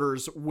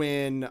headquarters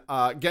when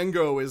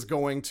Gengo is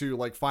going to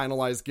like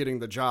finalize getting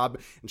the job,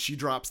 and she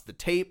drops the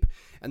tape,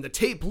 and the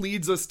tape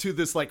leads us to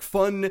this like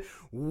fun,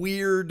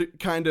 weird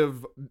kind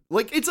of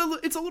like it's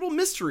a little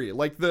mystery.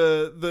 Like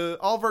the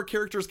all of our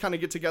characters kind of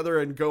get together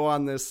and go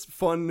on this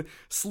fun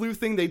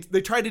sleuthing.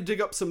 They try to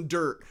dig up some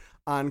dirt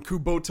on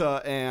Kubota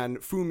and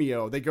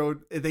Fumio. They go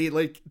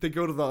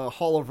to the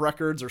Hall of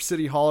Records or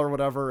City Hall or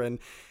whatever and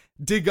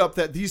dig up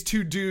that these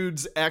two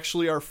dudes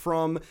actually are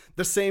from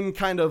the same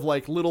kind of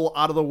like little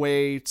out of the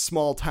way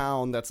small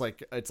town that's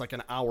like it's like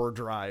an hour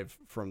drive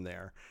from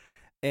there.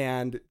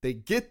 And they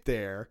get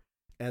there,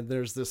 and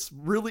there's this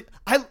really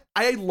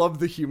I love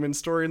the human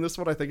story in this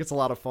one. I think it's a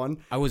lot of fun.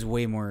 I was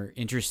way more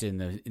interested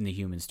in the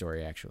human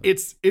story, actually.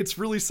 It's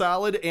really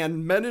solid,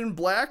 and Men in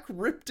Black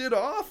ripped it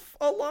off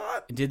a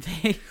lot. Did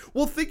they?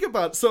 Well, think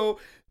about it. So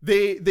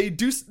they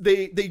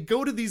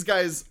go to these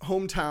guys'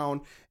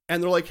 hometown,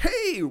 and they're like,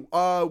 "Hey,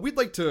 we'd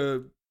like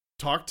to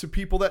talk to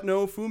people that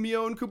know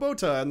Fumio and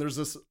Kubota." And there's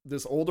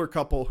this older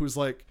couple who's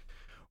like,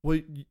 "Well,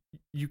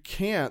 you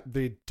can't.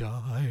 They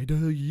died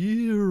a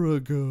year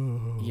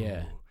ago."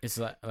 Yeah, it's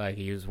like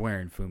he was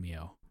wearing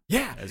Fumio.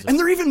 Yeah, and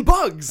they're even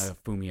bugs. A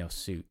Fumio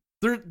suit.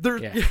 They're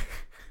yeah.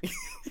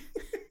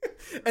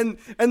 and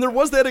there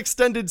was that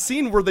extended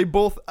scene where they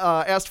both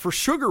asked for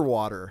sugar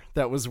water.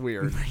 That was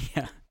weird.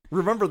 Yeah,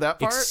 remember that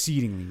part?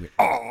 Exceedingly weird.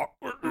 Oh,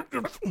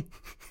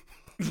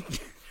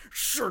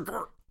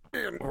 sugar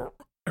and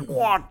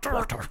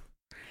water.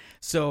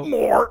 So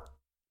more.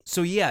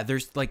 So yeah,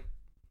 there's like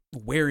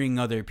wearing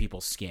other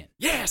people's skin.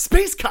 Yeah,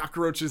 space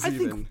cockroaches. I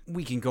think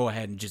we can go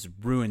ahead and just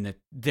ruin that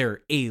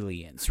they're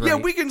aliens, right? Yeah,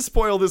 we can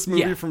spoil this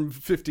movie from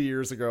 50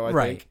 years ago, I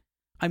think.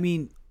 I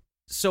mean,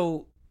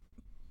 so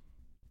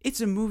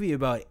it's a movie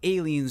about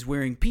aliens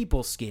wearing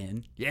people's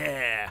skin.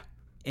 Yeah.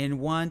 And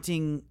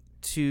wanting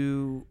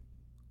to...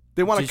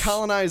 They want to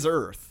colonize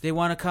Earth. They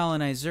want to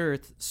colonize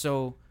Earth,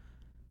 so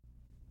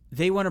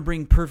they want to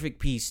bring perfect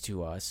peace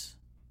to us,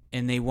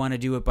 and they want to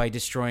do it by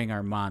destroying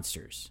our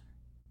monsters.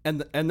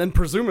 And then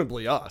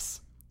presumably us.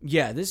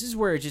 Yeah, this is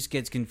where it just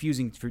gets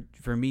confusing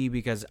for me,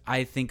 because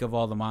I think of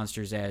all the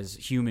monsters as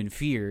human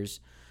fears,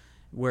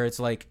 where it's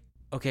like,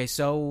 okay,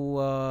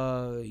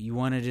 so you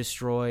want to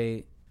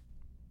destroy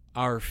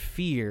our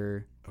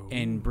fear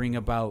and bring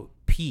about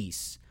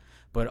peace,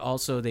 but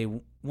also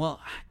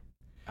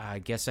I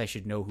guess I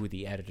should know who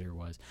the editor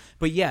was.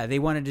 But yeah, they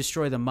want to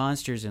destroy the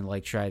monsters and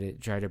like try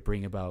to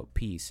bring about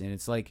peace. And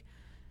it's like,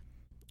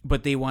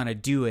 but they want to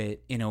do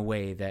it in a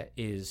way that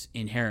is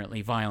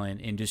inherently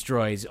violent and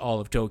destroys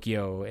all of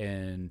Tokyo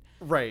and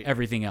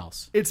everything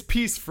else. It's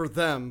peace for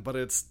them, but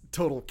it's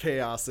total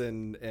chaos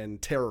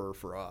and terror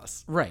for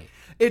us. Right.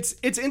 It's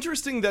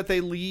interesting that they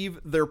leave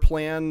their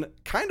plan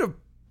kind of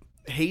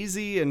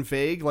hazy and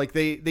vague. Like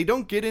they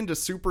don't get into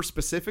super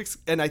specifics,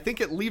 and I think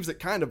it leaves it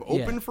kind of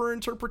open for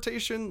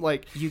interpretation.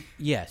 Like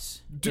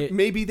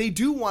maybe they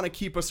do want to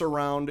keep us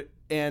around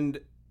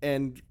and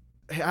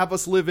have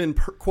us live in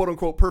quote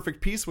unquote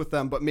perfect peace with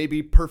them, but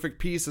maybe perfect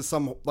peace is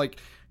some like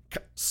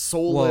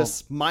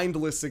soulless,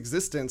 mindless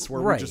existence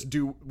where we just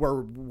do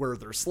where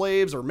they're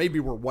slaves, or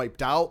maybe we're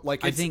wiped out.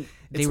 Like I think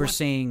they were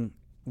saying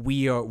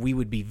we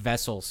would be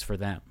vessels for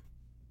them.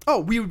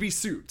 Oh, we would be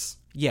suits.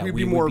 Yeah,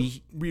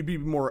 we'd be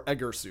more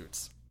Egger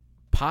suits.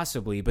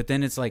 Possibly, but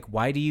then it's like,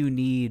 why do you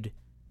need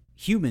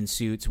human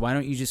suits? Why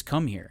don't you just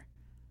come here?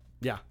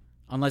 Yeah.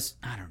 Unless,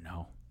 I don't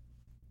know.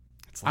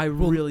 It's like, I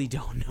really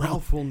don't know.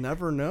 Ralph will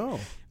never know.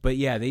 But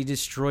yeah, they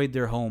destroyed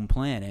their home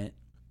planet.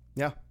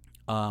 Yeah.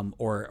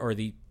 Or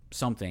the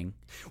something.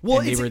 Well,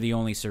 and they were the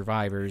only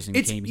survivors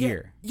and came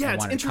here. Yeah,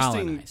 it's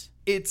interesting.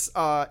 It's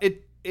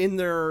in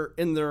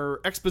their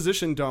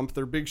exposition dump,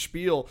 their big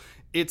spiel,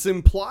 it's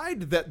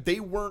implied that they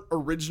weren't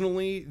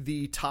originally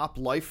the top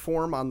life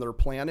form on their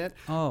planet.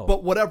 Oh.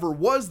 But whatever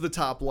was the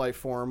top life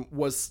form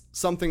was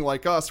something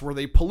like us, where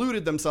they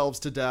polluted themselves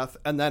to death,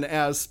 and then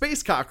as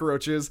space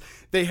cockroaches,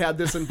 they had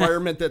this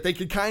environment that they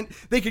could kind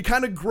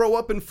of grow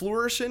up and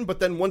flourish in. But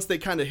then once they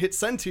kind of hit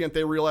sentient,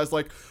 they realized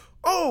like,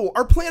 oh,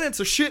 our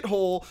planet's a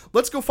shithole.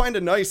 Let's go find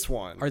a nice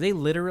one. Are they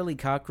literally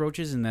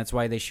cockroaches, and that's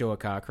why they show a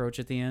cockroach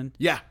at the end?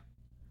 Yeah.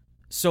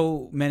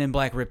 So Men in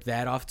Black ripped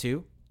that off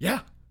too? Yeah.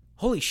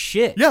 Holy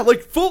shit. Yeah,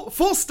 like full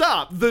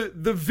stop. The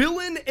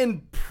villain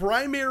and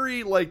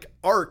primary like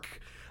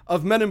arc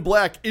of Men in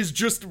Black is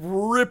just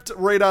ripped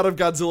right out of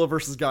Godzilla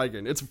vs.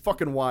 Gigan. It's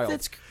fucking wild.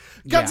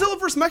 Godzilla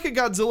vs.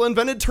 Mechagodzilla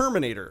invented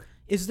Terminator.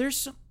 Is there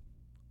some...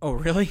 Oh,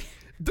 really?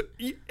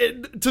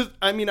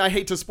 I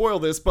hate to spoil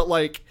this, but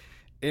like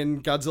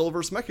in Godzilla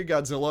vs.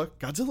 Mechagodzilla,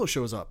 Godzilla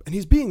shows up and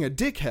he's being a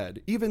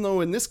dickhead, even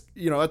though in this,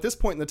 at this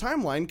point in the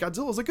timeline,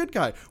 Godzilla's a good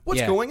guy. What's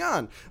going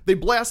on? They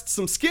blast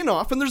some skin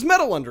off and there's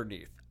metal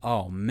underneath.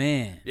 Oh,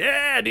 man.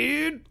 Yeah,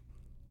 dude.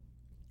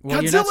 Well,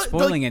 Godzilla, you're not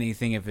spoiling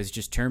anything if it's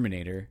just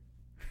Terminator.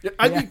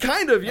 I mean,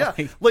 kind of, yeah.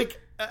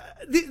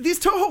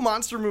 These Toho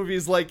monster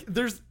movies, like,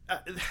 there's...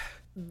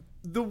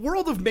 the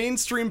world of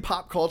mainstream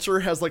pop culture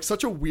has, like,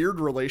 such a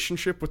weird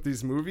relationship with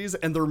these movies,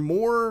 and they're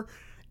more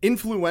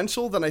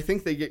influential than I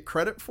think they get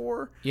credit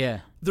for.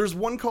 Yeah. There's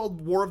one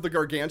called War of the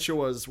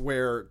Gargantuas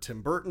where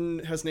Tim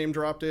Burton has name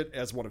dropped it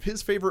as one of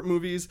his favorite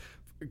movies.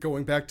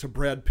 Going back to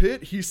Brad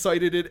Pitt, he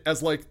cited it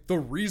as like the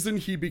reason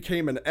he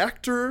became an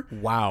actor.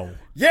 Wow.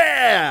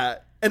 Yeah.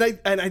 And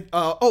Quentin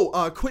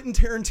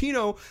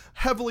Tarantino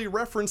heavily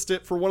referenced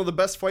it for one of the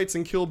best fights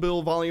in Kill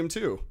Bill Volume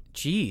 2.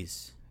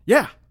 Jeez.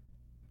 Yeah.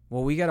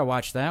 Well, we got to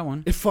watch that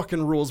one. It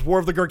fucking rules. War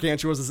of the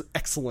Gargantuas is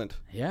excellent.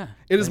 Yeah.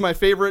 It is my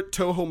favorite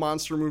Toho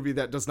monster movie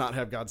that does not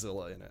have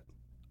Godzilla in it.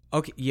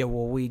 Okay. Yeah,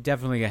 well, we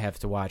definitely have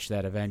to watch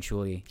that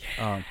eventually.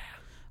 Yeah.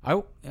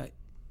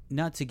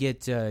 Not to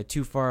get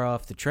too far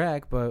off the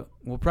track, but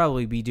we'll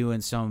probably be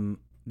doing some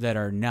that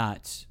are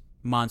not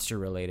monster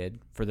related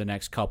for the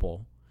next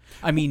couple.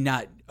 I mean,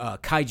 not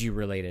kaiju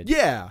related.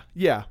 Yeah,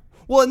 yeah.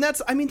 Well, and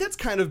that's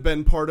kind of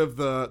been part of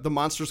the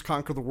Monsters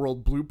Conquer the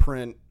World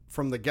blueprint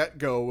from the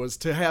get-go, was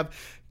to have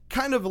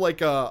kind of like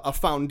a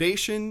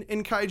foundation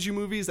in kaiju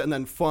movies, and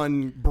then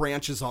fun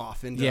branches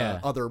off into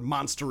other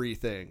monster-y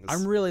things.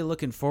 I'm really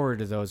looking forward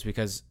to those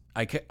because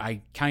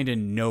I kind of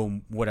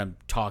know what I'm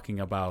talking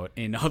about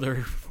in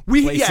other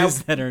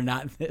places that are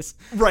not this.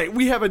 Right.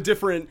 We have a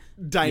different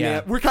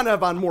dynamic. Yeah. We're kind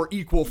of on more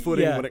equal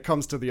footing when it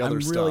comes to the other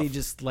stuff. I'm really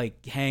just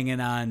like hanging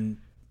on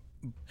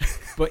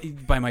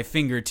by my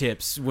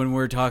fingertips when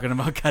we're talking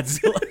about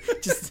Godzilla.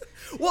 Just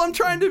I'm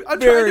trying to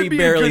be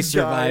barely a good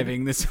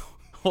surviving this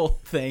whole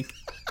thing.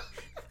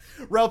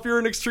 Ralph, you're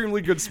an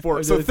extremely good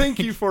sport, so thank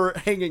you for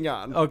hanging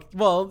on. Okay,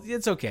 well,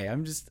 it's okay.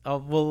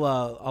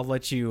 I'll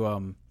let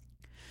you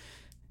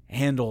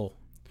handle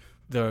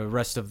the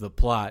rest of the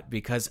plot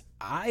because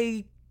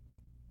I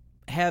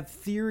have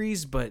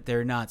theories, but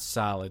they're not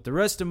solid. The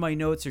rest of my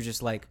notes are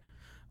just like,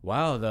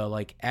 wow, the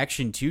like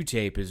Action 2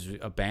 tape is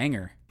a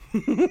banger.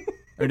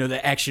 Or no,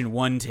 the Action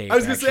 1 tape. I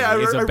was going to say, I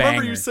remember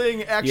banger. you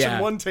saying Action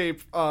 1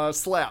 tape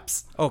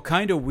slaps. Oh,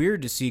 kind of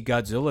weird to see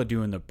Godzilla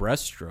doing the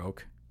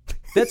breaststroke.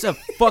 That's a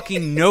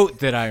fucking note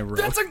that I wrote.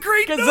 That's a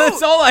great note. Because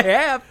that's all I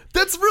have.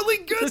 That's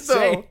really good,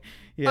 though.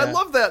 Yeah. I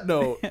love that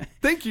note.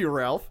 Thank you,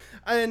 Ralph.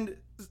 And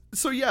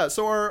so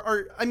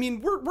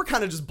we're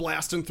kind of just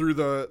blasting through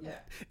the. Yeah.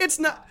 It's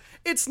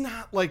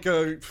not like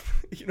a,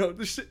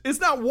 it's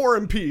not War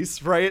and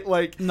Peace, right?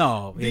 Like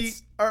no,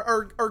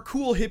 our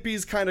cool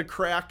hippies kind of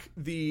crack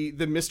the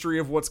mystery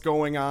of what's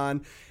going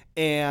on,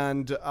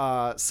 and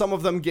some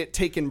of them get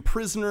taken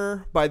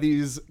prisoner by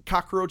these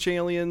cockroach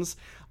aliens.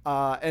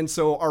 And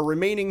so our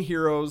remaining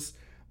heroes,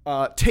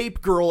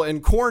 Tape Girl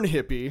and Corn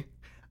Hippie,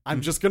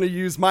 I'm just going to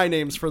use my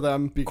names for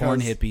them because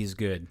Corn Hippie is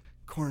good.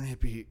 Corn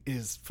Hippie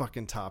is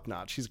fucking top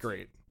notch. She's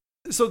great.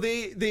 So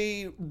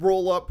they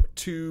roll up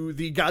to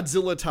the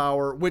Godzilla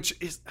Tower, which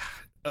is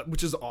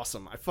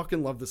awesome. I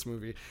fucking love this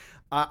movie.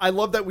 I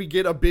love that we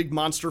get a big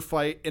monster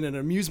fight in an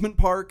amusement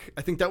park.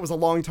 I think that was a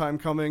long time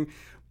coming.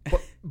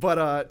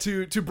 But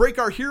to break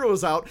our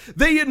heroes out,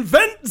 they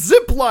invent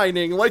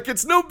ziplining like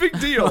it's no big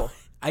deal.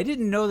 I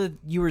didn't know that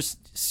you were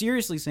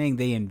seriously saying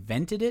they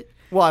invented it.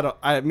 Well,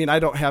 I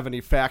don't have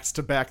any facts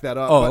to back that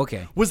up. Oh,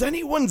 okay. Was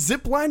anyone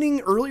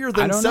ziplining earlier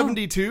than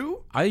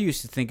 72? I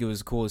used to think it was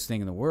the coolest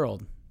thing in the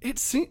world. I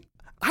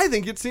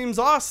think it seems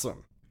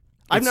awesome.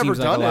 I've never done it. It seems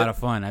like a lot of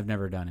fun. I've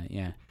never done it.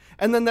 Yeah.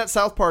 And then that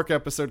South Park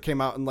episode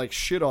came out and like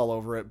shit all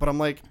over it. But I'm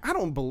like, I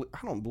don't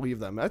believe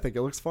them. I think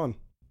it looks fun.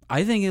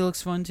 I think it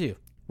looks fun too.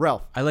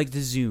 Ralph, I like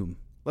the zoom.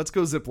 let's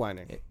go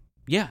ziplining.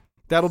 Yeah.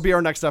 That'll be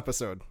our next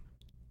episode.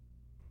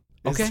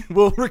 Okay.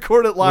 We'll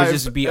record it live. Will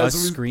just be us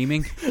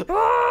screaming?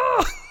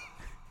 Ah!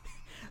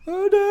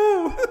 Oh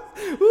no!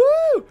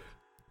 Woo!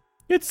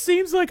 It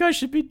seems like I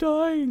should be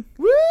dying,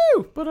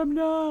 Woo! but I'm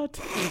not.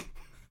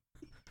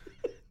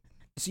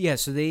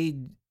 So they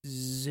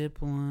zip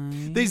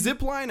line. They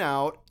zip line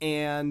out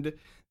and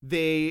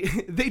they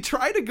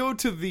try to go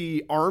to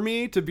the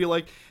army to be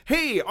like,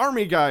 hey,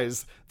 army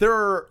guys, there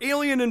are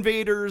alien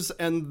invaders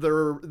and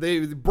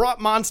they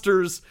brought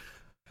monsters.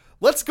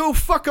 Let's go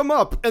fuck them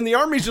up. And the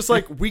army's just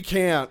like, we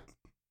can't.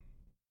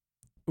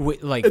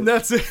 And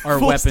that's it. Our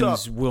Full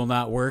weapons stop. will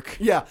not work.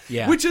 Yeah.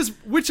 Which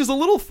is a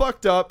little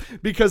fucked up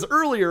because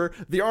earlier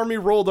the army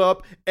rolled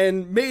up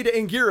and made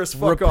Anguirus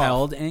fuck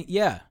Repelled off. and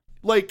yeah.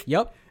 Like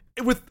Yep.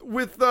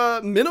 with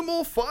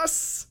minimal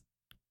fuss.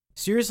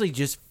 Seriously,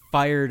 just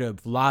fired a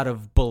lot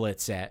of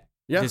bullets at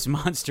this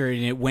monster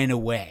and it went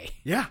away.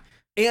 Yeah.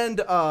 And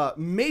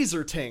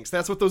maser tanks.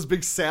 That's what those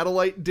big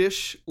satellite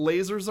dish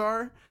lasers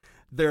are.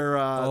 They're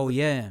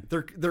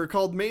they're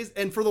called maser.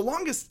 And for the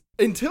longest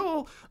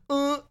until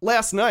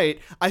last night,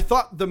 I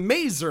thought the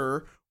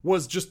maser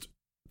was just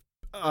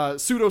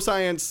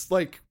pseudoscience,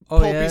 like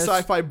pulpy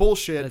sci-fi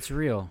bullshit. That's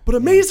real.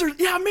 But maser's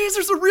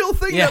a real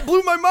thing. That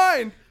blew my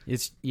mind.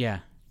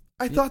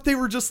 I thought they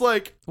were just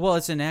like, well,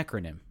 it's an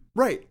acronym.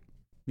 Right.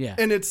 Yeah.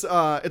 And it's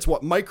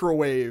what?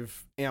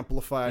 Microwave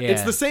amplified. Yeah.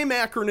 It's the same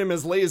acronym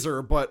as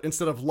laser, but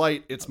instead of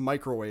light, it's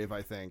microwave,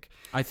 I think.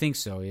 I think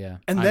so, yeah.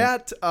 And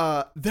that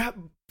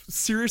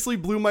seriously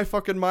blew my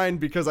fucking mind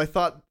because I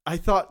thought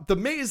the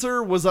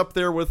maser was up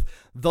there with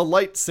the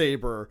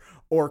lightsaber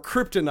or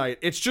kryptonite.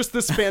 It's just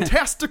this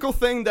fantastical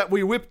thing that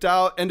we whipped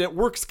out and it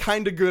works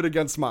kind of good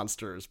against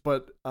monsters.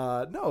 But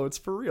no, it's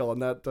for real,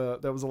 and that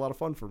was a lot of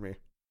fun for me.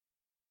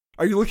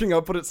 Are you looking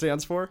up what it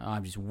stands for?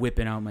 I'm just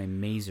whipping out my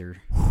maser.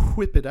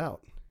 Whip it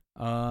out.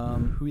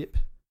 Whip.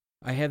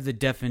 I have the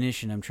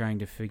definition I'm trying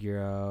to figure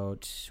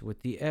out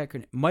with the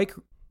acronym.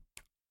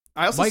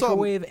 I also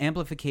Microwave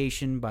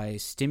amplification by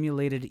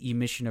stimulated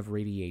emission of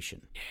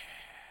radiation.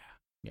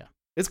 Yeah.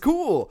 It's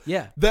cool.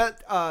 Yeah.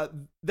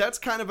 That's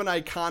kind of an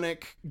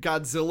iconic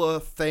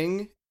Godzilla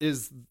thing,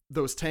 is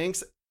those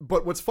tanks.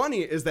 But what's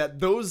funny is that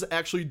those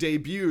actually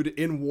debuted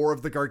in War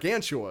of the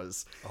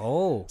Gargantuas.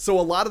 Oh. So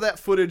a lot of that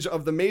footage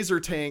of the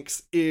maser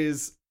tanks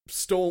is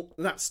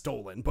not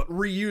stolen, but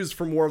reused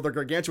from War of the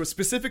Gargantuas,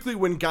 specifically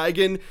when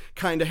Gigan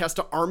kind of has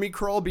to army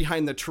crawl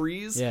behind the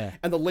trees. Yeah.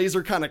 And the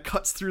laser kind of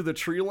cuts through the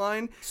tree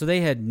line. So they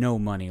had no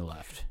money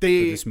left for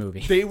this movie.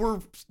 They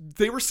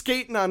were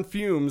skating on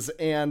fumes,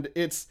 and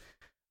it's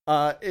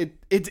I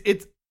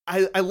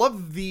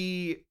love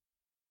the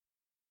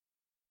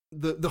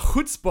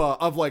chutzpah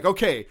of like,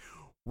 okay,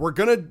 we're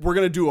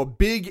gonna do a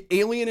big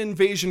alien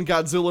invasion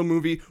Godzilla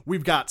movie.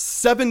 We've got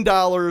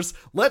 $7.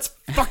 Let's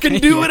fucking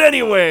do it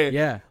anyway.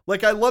 Yeah.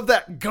 Like, I love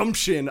that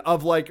gumption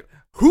of like,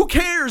 who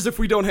cares if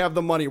we don't have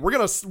the money? We're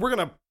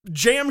gonna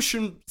jam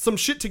some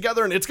shit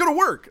together and it's gonna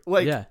work.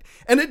 Like,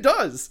 and it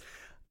does.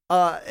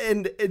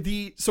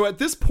 So at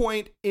this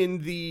point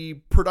in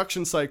the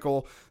production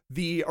cycle,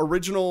 the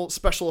original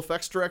special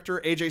effects director,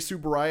 AJ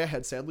Subaraya,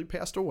 had sadly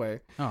passed away.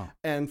 Oh.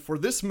 And for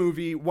this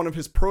movie, one of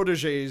his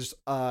proteges,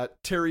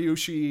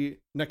 Teruyushi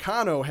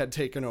Nakano, had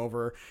taken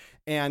over.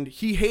 And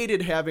he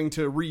hated having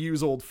to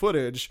reuse old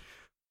footage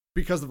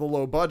because of the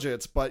low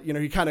budgets. But,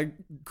 he kind of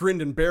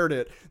grinned and bared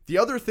it. The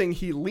other thing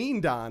he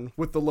leaned on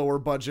with the lower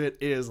budget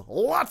is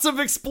lots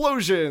of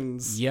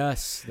explosions.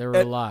 Yes, there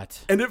were a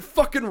lot. And it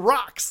fucking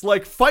rocks.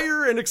 Like,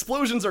 fire and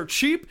explosions are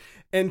cheap.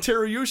 And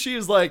Teruyushi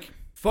is like,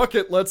 fuck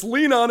it, let's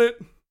lean on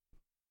it.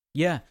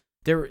 Yeah,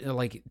 there were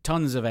like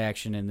tons of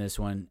action in this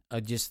one.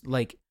 Just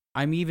like,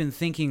 I'm even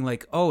thinking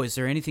like, oh, is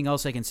there anything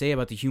else I can say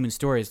about the human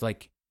story? It's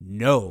like,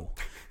 no,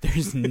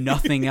 there's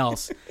nothing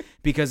else.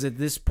 Because at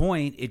this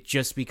point, it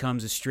just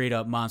becomes a straight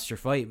up monster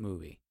fight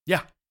movie.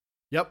 Yeah.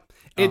 Yep.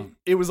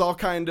 It was all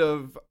kind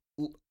of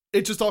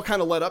it just all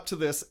kind of led up to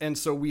this, and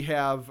so we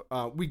have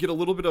we get a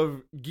little bit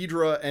of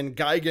Ghidorah and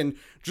Gigan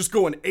just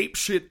going ape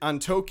shit on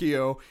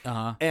Tokyo,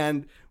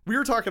 and we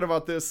were talking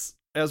about this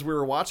as we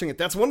were watching it.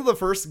 That's one of the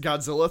first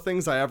Godzilla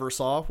things I ever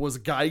saw was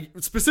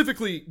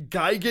specifically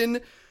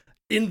Gigan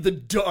in the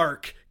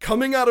dark,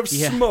 coming out of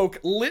smoke,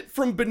 lit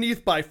from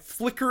beneath by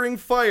flickering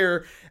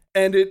fire,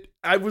 and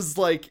I was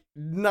like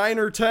 9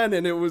 or 10,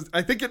 and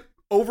I think it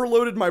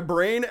overloaded my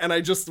brain, and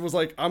I just was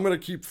like, I'm gonna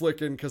keep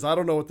flicking because I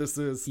don't know what this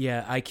is.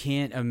 Yeah, I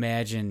can't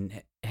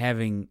imagine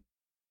having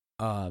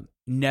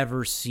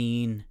never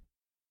seen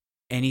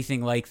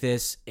anything like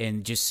this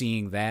and just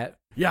seeing that.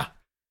 Yeah,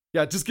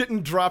 just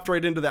getting dropped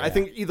right into that. I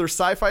think either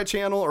Sci-Fi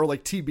Channel or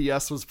like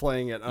TBS was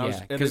playing it,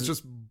 and it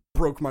just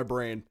broke my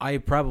brain. I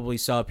probably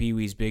saw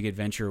Pee-wee's Big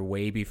Adventure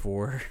way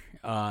before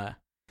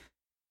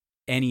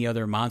any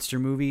other monster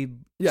movie.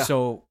 Yeah.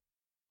 So,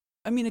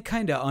 I mean, it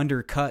kind of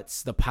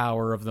undercuts the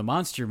power of the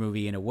monster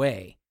movie in a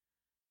way,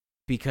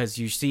 because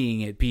you're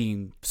seeing it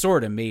being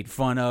sort of made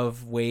fun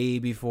of way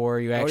before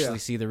you actually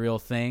see the real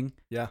thing.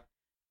 Yeah.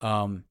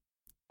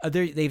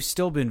 They've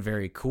still been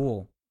very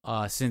cool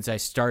since I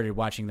started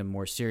watching them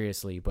more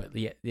seriously. But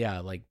yeah,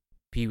 like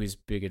Pee-wee's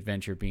Big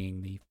Adventure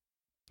being the...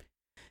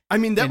 I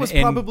mean, that was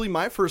probably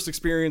my first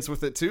experience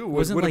with it too.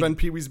 Would have been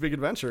Pee-wee's Big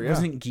Adventure. Yeah.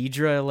 Wasn't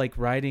Ghidorah like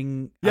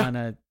riding on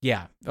a...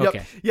 Yeah.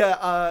 Okay.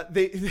 Yep.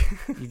 Yeah.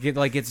 You get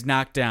like it's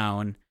knocked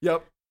down.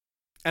 Yep.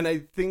 And I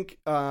think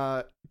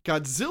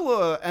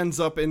Godzilla ends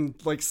up in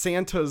like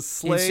Santa's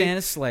sleigh. In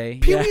Santa's sleigh.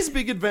 Pee-wee's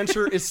Big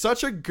Adventure is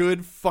such a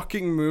good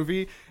fucking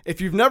movie. If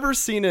you've never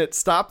seen it,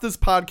 stop this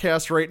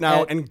podcast right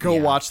now and go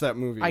watch that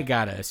movie. I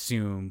gotta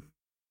assume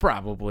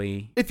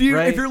probably. If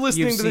you're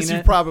listening to this,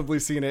 you've probably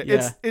seen it.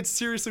 Yeah. It's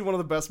seriously one of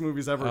the best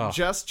movies ever. Oh.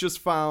 Jess just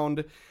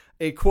found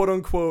a quote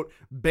unquote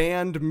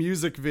banned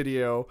music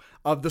video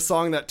of the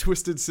song that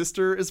Twisted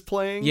Sister is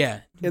playing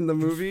in the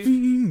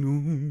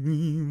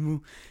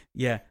movie.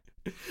 Yeah.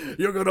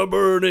 You're gonna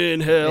burn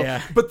in hell.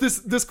 Yeah. But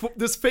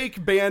this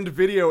fake banned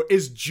video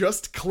is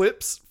just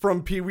clips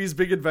from Pee-wee's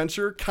Big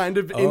Adventure, kind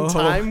of in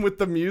time with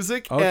the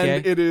music,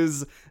 and it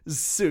is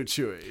so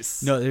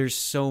choice. No, there's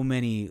so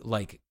many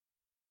like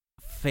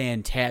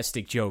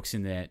fantastic jokes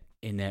in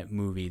that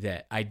movie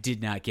that I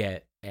did not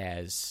get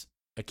as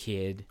a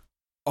kid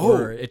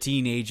or a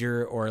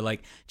teenager, or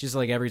like just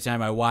like every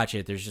time I watch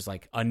it, there's just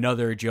like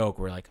another joke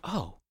where like,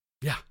 oh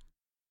yeah,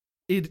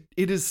 it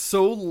is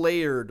so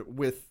layered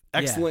with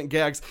excellent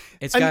gags.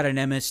 It's got an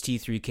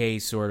MST3K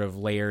sort of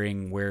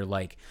layering where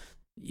like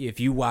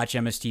if you watch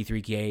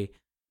MST3K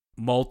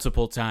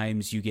multiple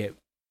times,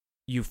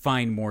 you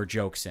find more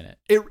jokes in it.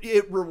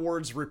 It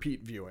rewards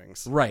repeat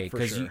viewings. Right,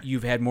 because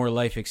you've had more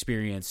life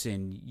experience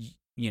and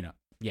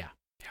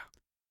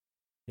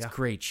it's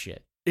great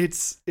shit.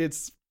 It's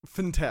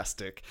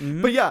fantastic.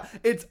 Mm-hmm. But yeah,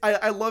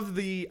 I love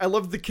the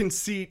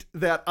conceit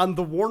that on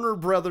the Warner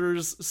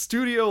Brothers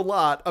studio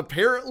lot,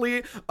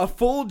 apparently a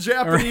full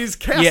Japanese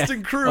cast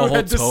and crew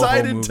had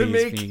decided to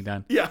make being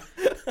done. Yeah.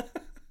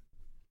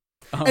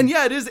 And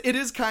yeah, it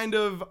is kind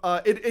of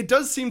it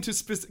does seem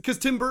to because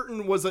Tim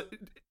Burton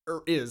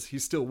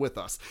he's still with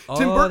us.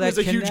 Tim Burton is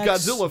a huge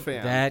Godzilla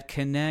fan. That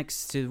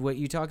connects to what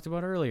you talked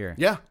about earlier.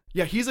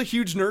 Yeah, he's a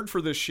huge nerd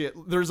for this shit.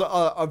 There's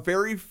a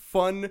very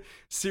fun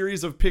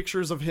series of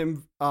pictures of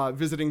him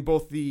visiting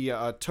both the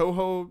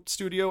Toho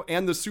studio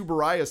and the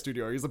Tsuburaya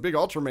studio. He's a big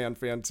Ultraman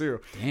fan too.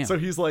 Damn. So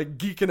he's like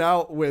geeking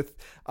out with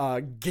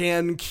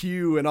Gan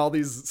Q and all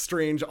these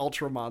strange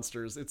Ultra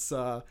monsters. It's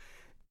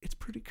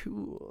pretty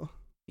cool.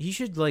 He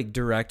should like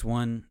direct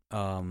one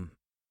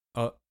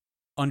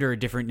under a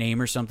different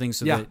name or something,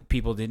 so that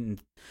people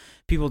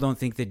don't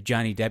think that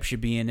Johnny Depp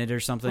should be in it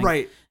or something.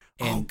 Right.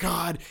 Oh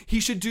God, he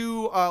should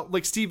do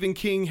like Stephen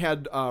King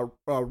had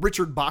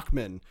Richard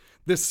Bachman,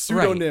 this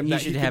pseudonym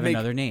that he should have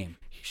another name.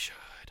 He should.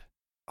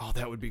 Oh,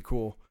 that would be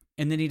cool.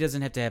 And then he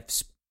doesn't have to have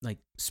like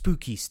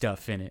spooky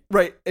stuff in it.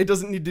 Right. It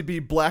doesn't need to be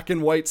black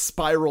and white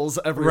spirals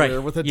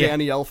everywhere with a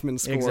Danny Elfman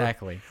score.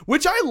 Exactly.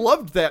 Which I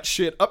loved that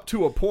shit up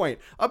to a point.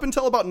 Up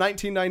until about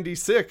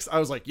 1996, I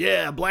was like,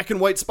 yeah, black and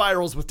white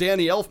spirals with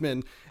Danny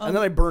Elfman, and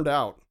then I burned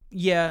out.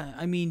 Yeah,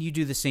 I mean, you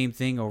do the same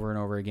thing over and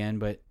over again,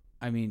 but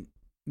I mean,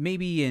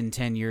 maybe in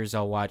 10 years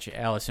I'll watch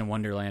Alice in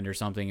Wonderland or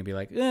something and be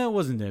like, it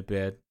wasn't that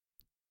bad.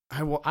 I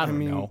don't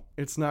know.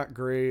 It's not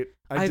great.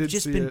 I've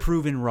just been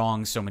proven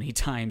wrong so many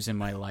times in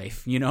my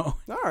life, you know?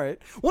 All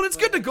right. Well, it's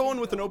good to go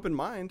in with an open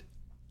mind.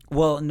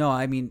 Well, no,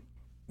 I mean,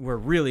 we're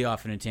really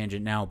off on a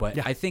tangent now,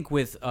 but I think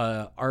with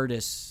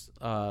artists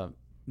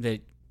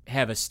that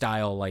have a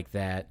style like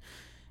that,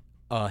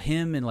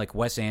 him and like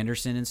Wes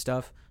Anderson and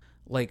stuff,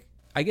 like,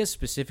 I guess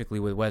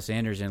specifically with Wes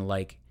Anderson,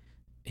 like,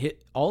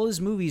 all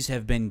his movies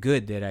have been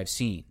good that I've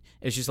seen.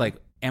 It's just like,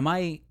 am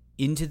I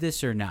into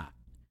this or not?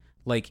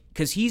 Like,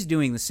 because he's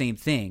doing the same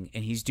thing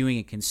and he's doing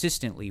it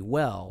consistently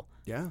well.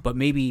 Yeah. But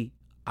maybe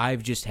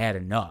I've just had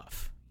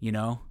enough, you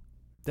know?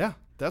 Yeah,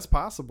 that's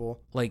possible.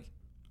 Like,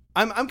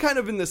 I'm kind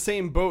of in the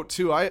same boat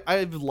too.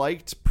 I've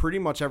liked pretty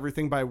much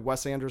everything by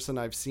Wes Anderson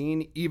I've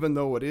seen, even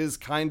though it is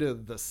kind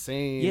of the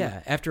same.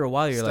 Yeah, after a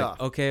while you're stuff.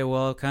 like, okay,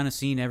 well,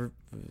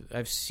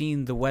 I've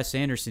seen the Wes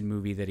Anderson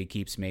movie that he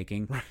keeps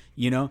making,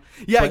 you know?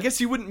 Yeah, I But- guess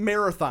you wouldn't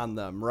marathon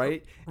them,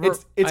 right? R-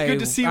 It's good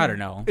to see. I don't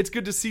know. It's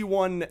good to see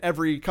one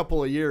every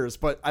couple of years,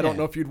 but I don't Yeah.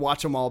 know if you'd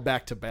watch them all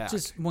back to back.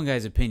 just one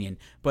guy's opinion,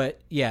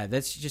 but yeah,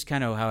 that's just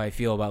kind of how I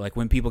feel about like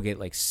when people get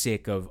like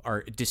sick of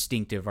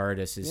distinctive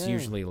artists. It's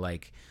usually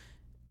like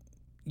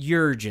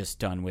you're just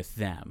done with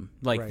them.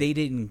 Like Right. they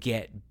didn't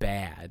get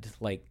bad.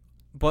 Like,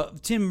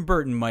 but Tim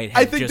Burton might have.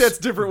 I think just that's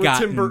different with Tim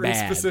gotten Burton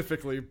bad.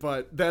 specifically,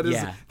 but that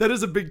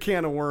is a big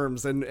can of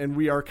worms, and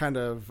we are kind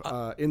of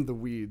in the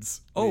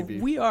weeds. Oh, maybe.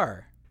 we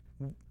are.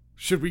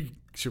 Should we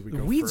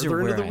go weeds are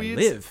further into where the I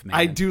weeds? live, man.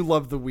 I do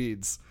love the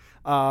weeds.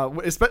 I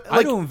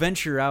Like don't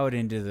venture out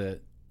into the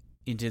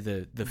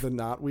the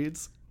not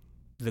weeds.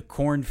 the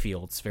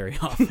cornfields very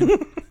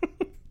often.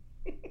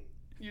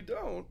 You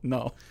don't.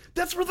 No.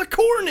 That's where the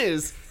corn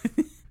is.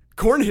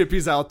 Corn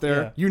hippies out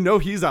there. Yeah. You know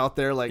he's out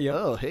there like, Yep.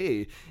 oh,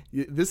 hey,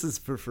 this is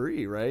for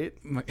free, right?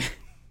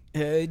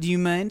 Do you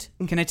mind?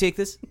 Can I take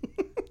this?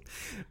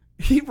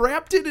 He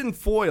wrapped it in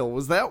foil.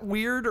 Was that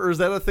weird, or is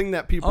that a thing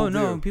that people Oh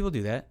no, do? people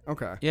do that.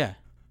 Okay. Yeah,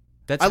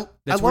 that's I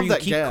that's love where you that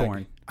keep gag.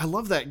 corn. I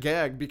love that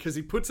gag because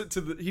he puts it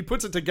to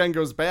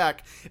Gengo's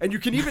back, and you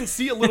can even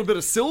see a little bit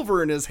of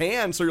silver in his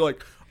hand. So you're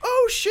like,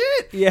 oh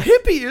shit, Yeah.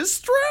 hippie is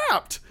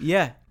strapped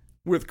Yeah,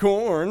 with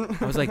corn.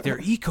 I was like, they're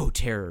eco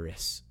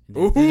terrorists.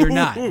 They're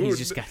not. He's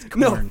just got corn.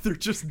 No, they're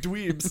just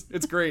dweebs.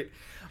 It's great.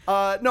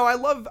 No, I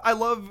love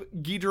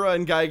Ghidorah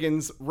and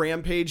Gigan's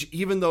rampage,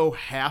 even though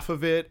half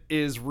of it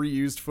is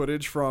reused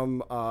footage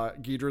from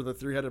Ghidorah the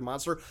three-headed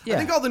monster. Yeah. I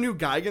think all the new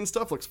Gigan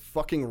stuff looks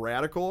fucking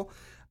radical.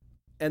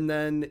 And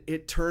then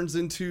it turns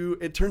into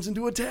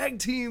a tag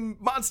team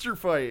monster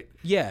fight.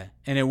 Yeah,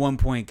 and at one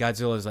point,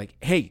 Godzilla's like,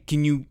 "Hey,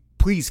 can you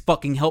please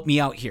fucking help me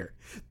out here?"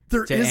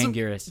 There To is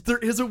Anguirus. there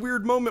is a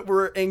weird moment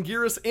where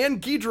Anguirus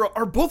and Ghidorah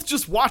are both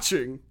just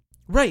watching.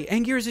 Right,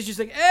 Anguirus is just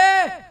like,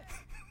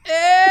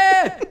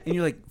 and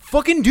you're like,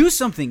 "Fucking do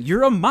something!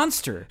 You're a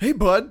monster!" Hey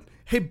bud,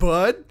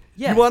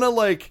 Yeah. you want to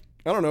like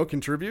I don't know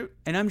contribute?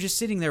 And I'm just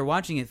sitting there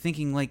watching it,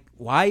 thinking, like,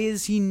 why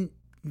is he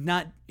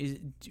not?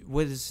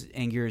 What is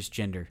Anguirus'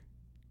 gender?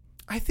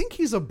 I think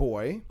he's a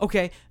boy.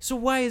 Okay, so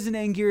why isn't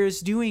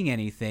Anguirus doing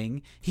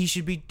anything? He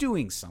should be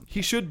doing something.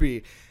 He should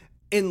be,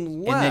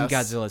 unless And then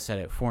Godzilla said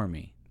it for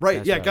me. Right,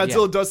 That's yeah, what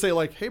Godzilla does say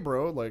like, "Hey,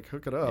 bro, like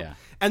hook it up." Yeah.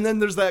 And then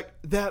there's that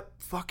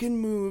fucking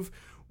move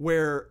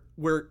where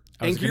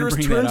I was gonna Anguirus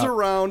bring that turns up.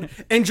 around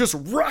and just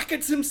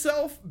rockets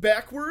himself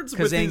backwards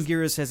Because with his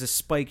Anguirus has a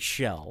spiked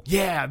shell.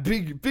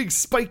 big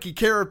spiky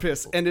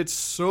carapace, and it's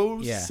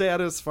so Yeah.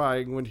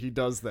 satisfying when he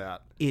does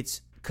that.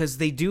 It's because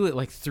they do it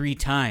like 3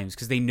 times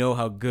because they know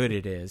how good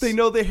it is. They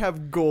know they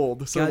have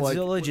gold, so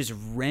Godzilla like, just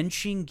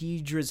wrenching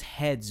Ghidorah's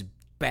heads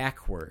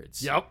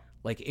backwards. yep.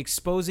 Like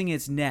exposing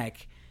its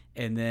neck,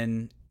 and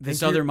then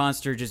this And other you're-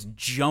 monster just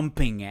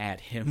jumping at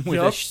him with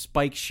a Yup.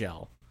 spike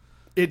shell.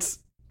 It's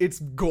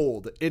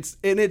gold.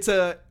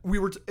 When we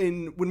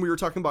were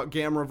talking about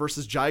Gamera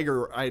versus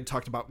Jiger, I had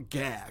talked about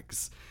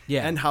gags.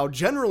 Yeah. And how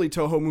generally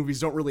Toho movies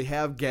don't really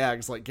have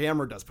gags like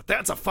Gamera does, but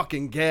that's a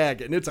fucking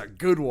gag, and it's a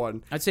good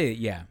one. I'd say,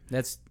 yeah,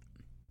 that's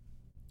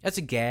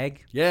a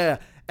gag, Yeah.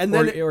 And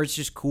then or it's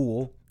just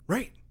cool.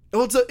 right.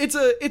 Well, it's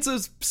a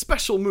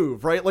special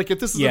move, right? Like if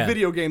this is Yeah. a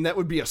video game, that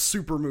would be a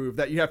super move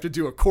that you have to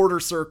do a quarter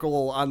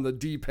circle on the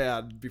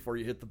D-pad before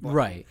you hit the button.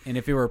 Right. And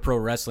if it were a pro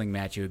wrestling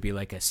match, it would be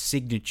like a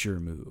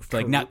signature move.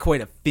 Like not quite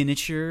a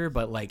finisher,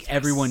 but like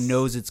everyone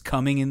knows it's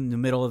coming in the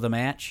middle of the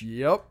match.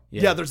 Yep.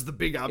 Yeah. Yeah, there's the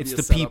big obvious It's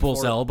the setup people's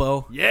for it.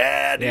 elbow.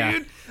 Yeah, dude. Yeah.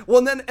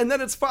 Well, and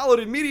then it's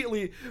followed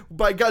immediately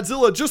by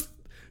Godzilla just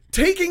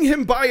taking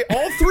him by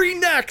all 3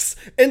 necks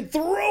and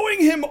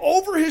throwing him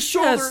over his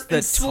shoulder. Yes, the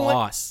and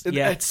toss.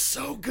 Yeah. It's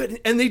so good.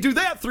 And they do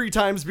that 3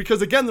 times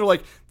because, again, they're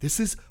like,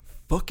 this is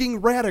fucking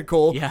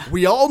radical. Yeah.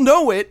 We all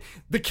know it.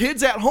 The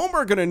kids at home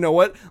are going to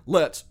know it.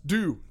 Let's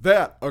do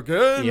that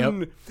again.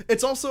 Yep.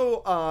 It's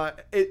also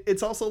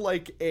it's also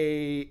like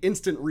a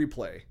instant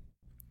replay.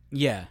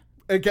 Yeah.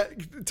 Again,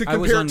 to I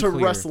was compare it to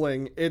unclear.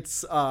 wrestling,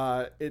 it's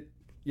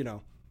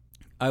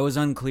I was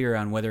unclear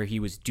on whether he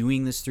was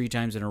doing this 3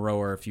 times in a row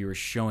or if you were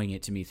showing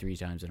it to me 3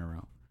 times in a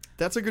row.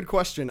 that's a good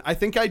question. I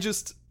think I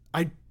just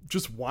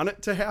want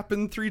it to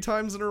happen 3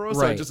 times in a row,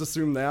 so I Right. just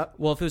assume that.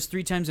 Well, if it was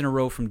 3 times in a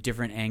row from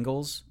different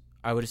angles,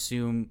 I would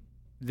assume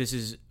this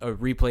is a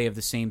replay of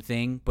the same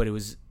thing, but it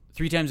was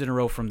 3 times in a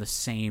row from the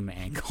same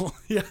angle.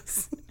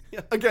 Yes.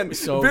 Yeah. Again,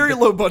 So very the-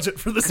 low budget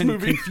for this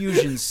movie.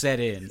 Confusion set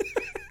in.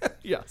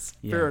 Yes,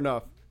 Yeah. fair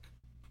enough.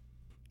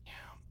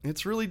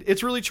 It's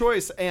really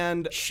choice,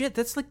 and Shit,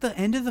 that's like the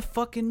end of the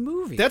fucking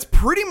movie. that's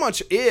pretty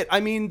much it. I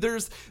mean,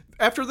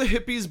 after the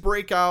hippies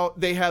break out,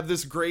 they have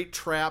this great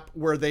trap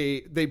where they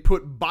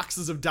put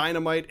boxes of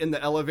dynamite in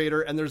the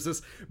elevator, and there's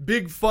this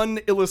big fun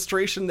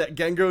illustration that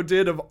Gengo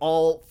did of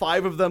all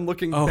 5 of them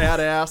looking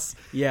badass.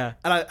 Yeah.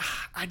 And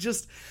I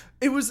just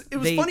It was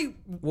funny.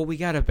 Well, we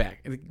gotta back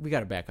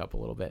up a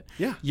little bit.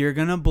 Yeah. You're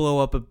gonna blow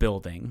up a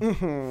building,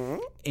 Mm-hmm.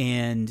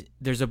 and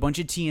there's a bunch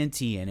of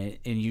TNT in it,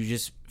 and you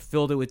just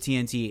filled it with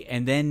TNT,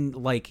 and then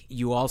like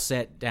you all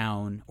sat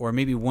down, or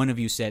maybe one of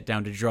you sat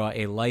down to draw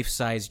a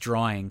life-size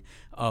drawing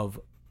of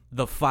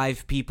the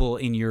 5 people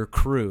in your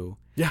crew,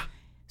 Yeah.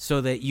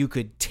 so that you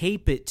could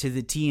tape it to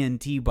the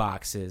TNT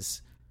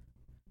boxes,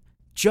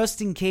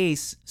 just in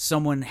case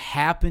someone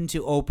happened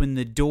to open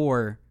the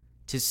door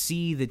to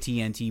see the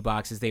TNT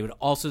boxes. They would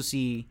also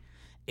see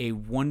a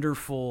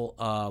wonderful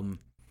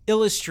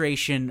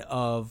illustration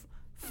of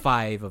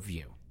 5 of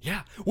you.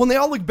 Yeah. Well, and they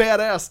all look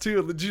badass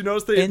too. Did you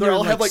notice they And they're,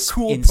 all have like, like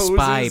cool in poses?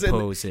 spy and,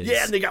 poses.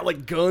 Yeah, and they got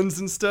like guns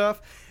and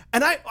stuff.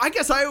 And I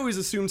guess I always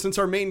assumed, since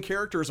our main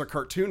character is a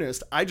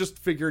cartoonist, I just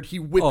figured he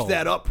whipped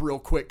that up real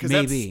quick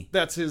because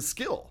that's his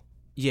skill.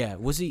 Yeah.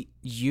 Was it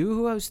you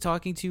who I was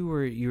talking to,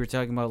 where you were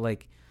talking about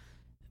like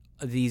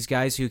these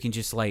guys who can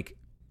just like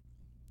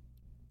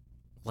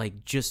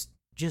just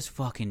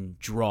fucking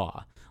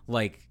draw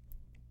like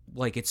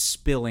it's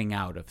spilling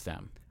out of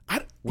them?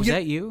 Was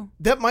that you?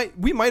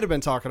 We might have been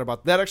talking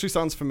about that. Actually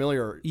sounds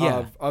familiar.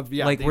 Yeah.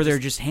 Yeah, like where their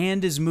just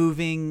hand is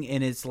moving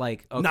and it's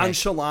like, okay.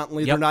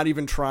 Nonchalantly, Yep. they're not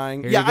even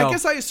trying. Here Yeah, you go. I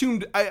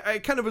guess I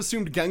kind of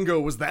assumed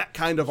Gengo was that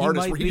kind of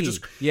artist might where he be.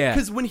 just Yeah.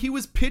 because when he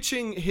was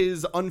pitching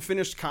his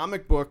unfinished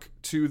comic book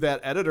to that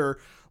editor,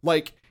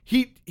 like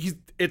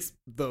it's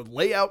the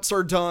layouts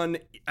are done,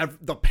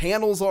 the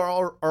panels are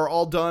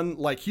all done.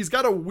 Like he's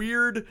got a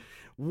weird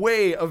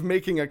way of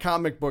making a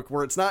comic book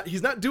where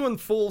he's not doing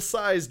full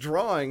size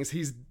drawings.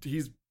 He's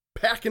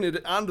packing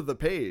it onto the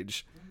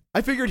page.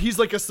 I figured he's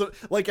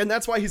and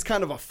that's why he's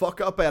kind of a fuck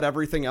up at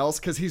everything else,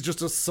 because he's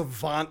just a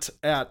savant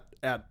at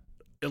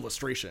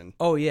illustration.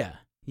 Oh yeah.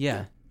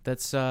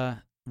 That's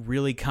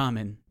really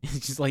common.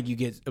 It's just like you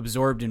get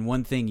absorbed in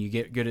one thing, you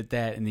get good at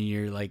that, and then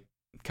you're like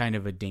kind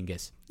of a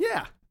dingus.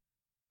 Yeah,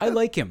 I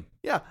like him.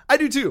 yeah, I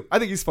do too. I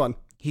think he's fun.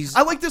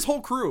 I like this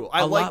whole crew.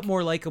 A lot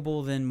more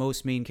likable than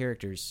most main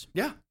characters.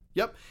 Yeah.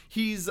 Yep.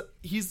 He's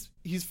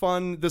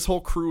fun. This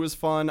whole crew is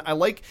fun.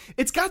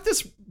 It's got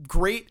this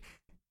great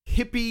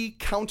hippie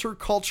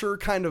counterculture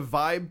kind of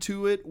vibe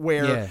to it,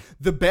 where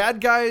the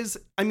bad guys,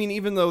 I mean,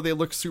 even though they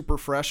look super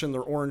fresh in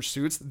their orange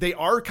suits, they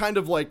are kind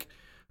of like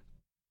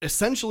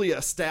essentially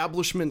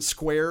establishment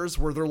squares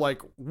where they're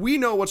like, we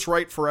know what's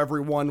right for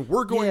everyone.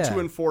 We're going to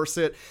enforce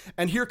it.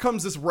 And here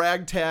comes this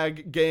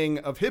ragtag gang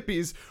of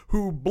hippies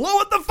who blow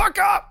it the fuck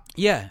up.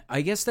 Yeah.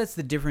 I guess that's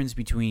the difference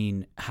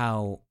between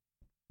how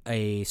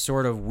a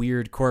sort of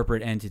weird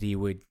corporate entity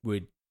would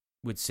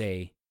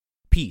say,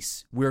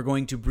 peace. We're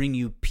going to bring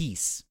you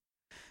peace.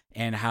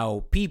 And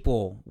how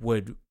people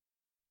would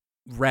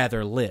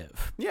rather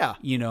live. Yeah.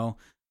 You know,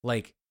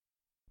 like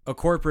a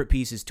corporate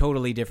piece is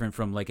totally different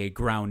from like a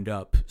ground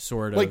up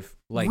sort of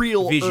like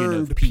real vision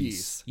earned of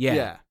peace. Yeah.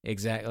 Yeah,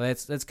 exactly.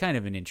 That's kind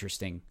of an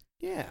interesting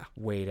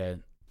way to.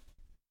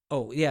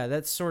 Oh yeah,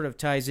 that sort of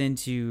ties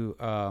into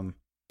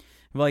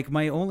like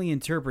my only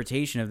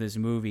interpretation of this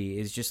movie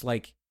is just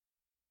like,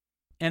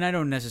 and I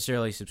don't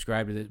necessarily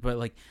subscribe to this, but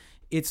like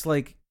it's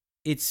like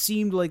it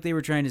seemed like they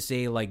were trying to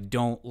say like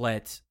don't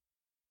let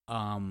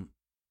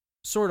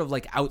sort of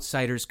like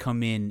outsiders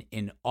come in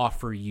and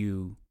offer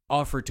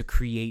to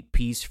create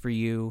peace for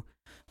you.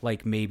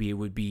 Like maybe it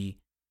would be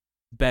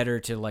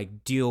better to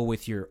like deal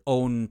with your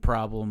own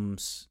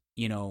problems,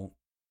 you know,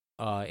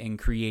 and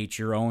create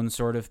your own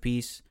sort of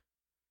peace.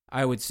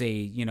 I would say,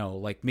 you know,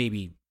 like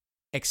maybe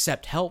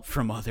accept help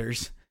from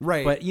others.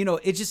 Right. But, you know,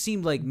 it just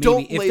seemed like maybe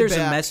Don't if lay there's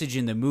back. a message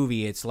in the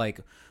movie, it's like,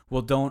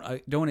 well,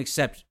 don't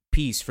accept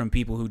peace from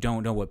people who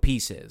don't know what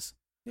peace is.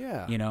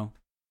 Yeah. You know?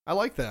 I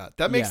like that.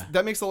 That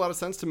makes a lot of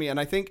sense to me. And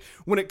I think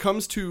when it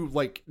comes to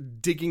like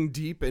digging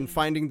deep and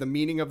finding the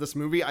meaning of this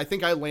movie, I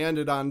think I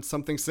landed on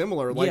something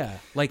similar. Like, yeah.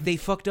 Like they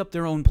fucked up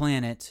their own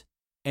planet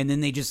and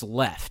then they just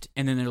left.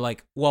 And then they're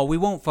like, well, we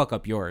won't fuck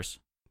up yours.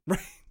 Right.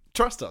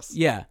 Trust us.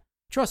 Yeah.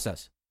 Trust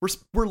us.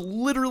 We're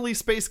literally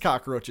space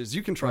cockroaches.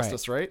 You can trust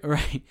us, right?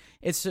 Right.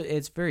 It's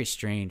very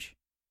strange.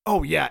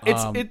 Oh yeah.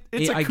 It's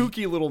a I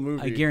kooky little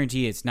movie. I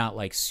guarantee it's not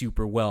like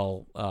super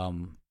well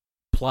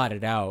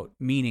plotted out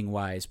meaning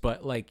wise,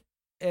 but like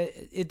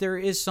there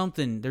is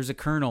something. There's a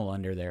kernel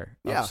under there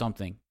of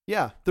something.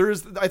 Yeah,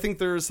 I think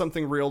there is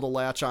something real to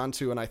latch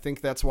onto, and I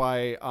think that's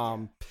why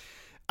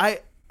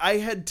I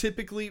had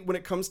typically, when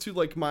it comes to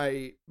like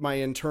my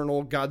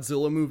internal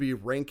Godzilla movie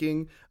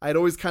ranking, I'd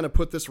always kind of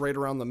put this right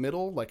around the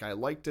middle. Like I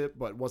liked it,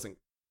 but wasn't,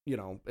 you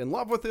know, in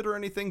love with it or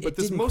anything. But it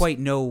didn't quite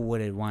know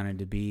what it wanted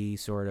to be,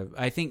 sort of.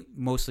 I think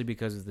mostly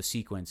because of the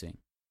sequencing.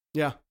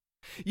 Yeah.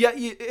 Yeah,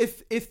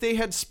 if they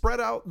had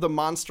spread out the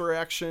monster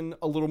action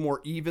a little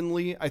more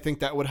evenly, I think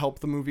that would help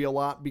the movie a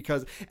lot,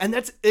 because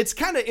it's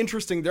kind of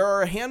interesting. There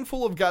are a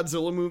handful of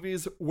Godzilla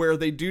movies where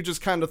they do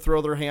just kind of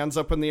throw their hands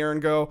up in the air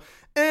and go,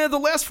 the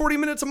last 40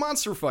 minutes a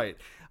monster fight.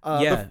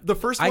 The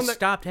first one I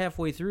stopped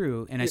halfway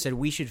through and I said,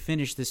 we should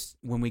finish this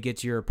when we get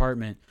to your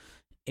apartment.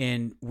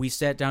 And we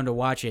sat down to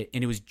watch it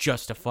and it was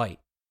just a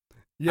fight.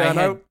 Yeah, I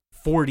had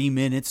 40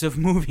 minutes of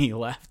movie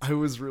left. I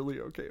was really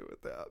okay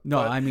with that. No,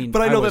 but, I mean,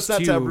 but I know was that's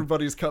not too. to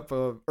everybody's cup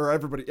of, or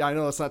everybody. I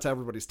know that's not to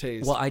everybody's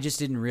taste. Well, I just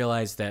didn't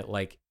realize that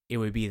like it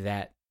would be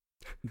that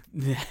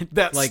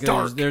That's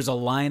stark. there's a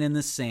line in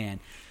the sand.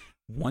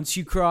 Once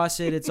you cross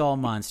it, it's all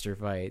monster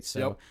fight.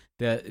 So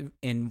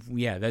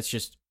that's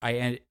just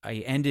I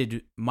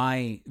ended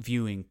my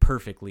viewing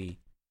perfectly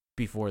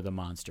before the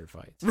monster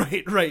fights.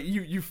 Right.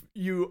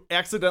 You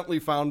accidentally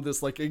found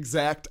this like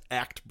exact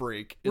act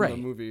break in the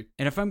movie.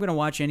 And if I'm going to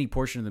watch any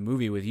portion of the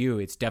movie with you,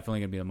 it's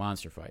definitely going to be the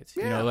monster fights.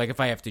 Yeah. You know, like if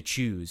I have to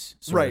choose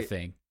sort of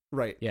thing.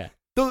 Right. Yeah.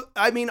 Though,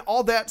 I mean,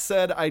 all that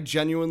said, I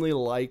genuinely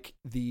like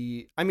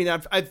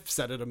I've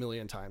said it a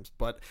million times,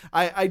 but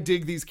I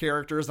dig these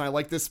characters and I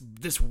like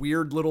this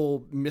weird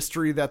little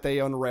mystery that they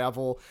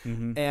unravel.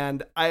 Mm-hmm.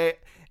 And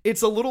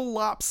it's a little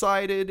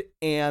lopsided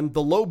and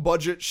the low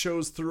budget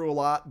shows through a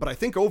lot, but I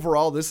think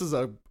overall this is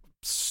a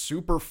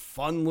super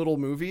fun little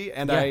movie.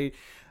 And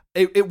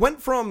it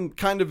went from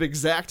kind of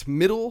exact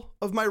middle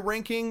of my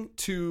ranking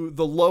to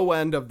the low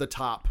end of the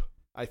top.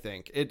 I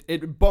think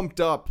it bumped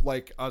up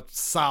like a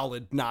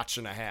solid notch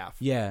and a half.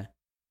 Yeah.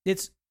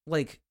 It's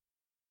like,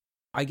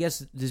 I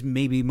guess this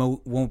maybe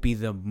won't be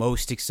the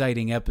most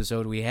exciting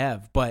episode we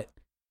have, but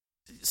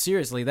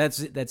seriously, that's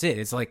it.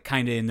 It's like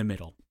kind of in the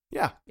middle.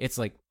 Yeah. It's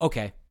like,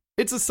 okay.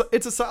 It's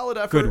a solid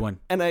effort. Good one.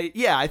 And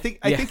I think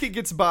it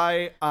gets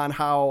by on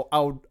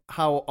how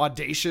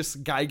audacious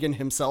Gigan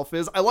himself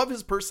is. I love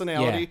his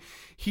personality.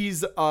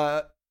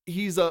 Yeah.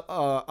 He's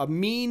a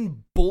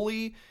mean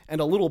bully and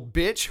a little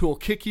bitch who will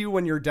kick you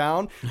when you're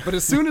down. But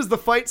as soon as the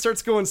fight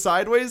starts going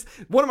sideways,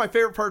 one of my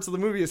favorite parts of the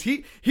movie is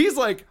he's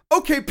like,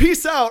 okay,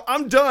 peace out,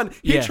 I'm done.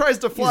 He tries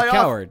to fly off,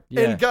 coward.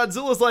 Yeah. And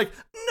Godzilla's like,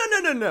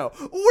 no,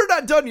 we're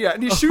not done yet.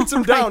 And he shoots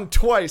him down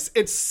twice.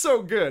 It's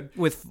so good.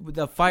 With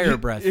the fire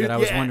breath that I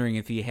was wondering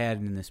if he had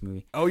in this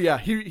movie. Oh yeah,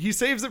 he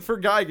saves it for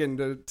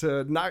Gigan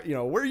to not,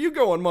 where are you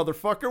going,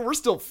 motherfucker? We're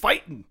still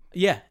fighting.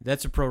 Yeah,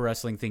 that's a pro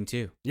wrestling thing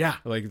too. Yeah.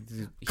 Like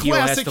heel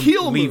has Classic to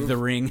heel leave move. the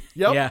ring.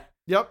 Yep. Yeah.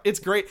 Yep, it's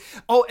great.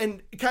 Oh,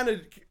 and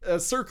kind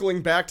of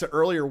circling back to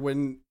earlier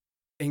when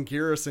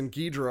Anguirus and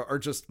Ghidra are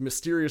just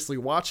mysteriously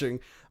watching.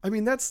 I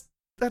mean, that's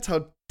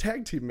how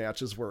tag team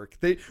matches work.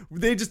 They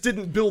just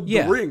didn't build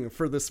the ring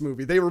for this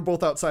movie. They were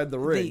both outside the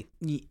ring.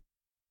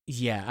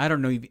 Yeah, I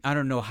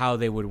don't know how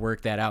they would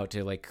work that out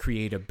to like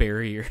create a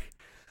barrier.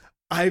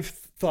 I've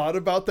thought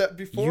about that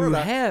before. You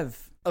have.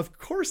 Of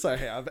course I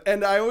have.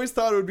 And I always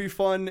thought it would be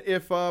fun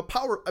if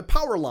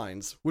power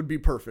lines would be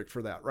perfect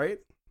for that, right?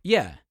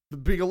 Yeah. The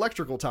big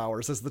electrical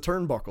towers as the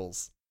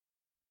turnbuckles.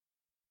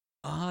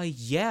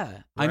 Yeah.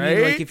 Right? I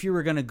mean, like if you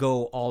were gonna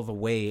go all the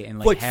way and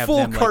like have full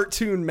them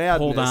cartoon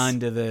madness, hold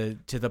on to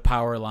the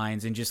power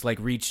lines and just like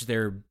reach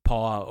their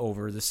paw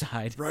over the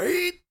side,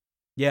 right?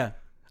 Yeah.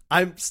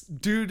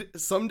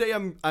 Someday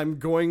I'm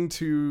going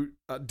to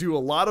do a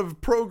lot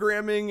of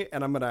programming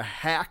and I'm gonna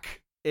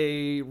hack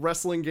a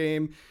wrestling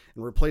game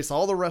and replace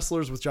all the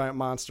wrestlers with giant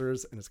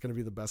monsters, and it's gonna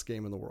be the best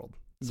game in the world.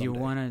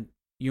 Someday.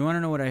 You wanna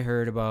know what I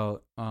heard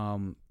about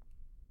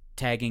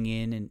tagging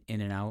in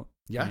and out?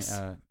 Yes.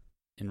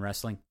 In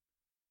wrestling,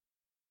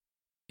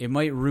 it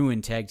might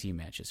ruin tag team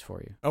matches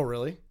for you. Oh,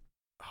 really?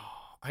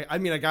 Oh, I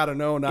mean, I gotta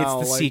know now.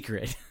 It's the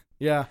secret.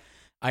 Yeah.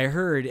 I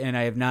heard, and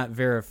I have not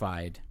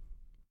verified,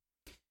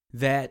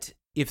 that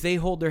if they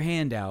hold their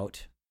hand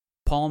out,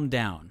 palm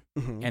down,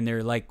 and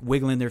they're like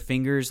wiggling their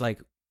fingers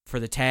like for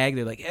the tag,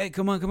 they're like, hey,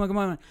 come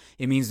on.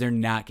 It means they're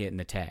not getting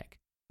the tag.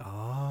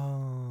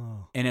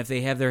 Oh. And if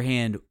they have their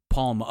hand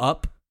palm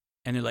up,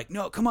 and they're like,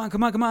 no, come on,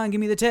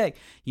 give me the tag.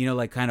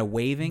 Like kind of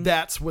waving.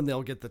 That's when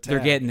they'll get the tag. They're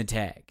getting the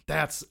tag.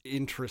 That's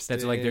interesting.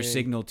 That's like their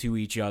signal to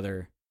each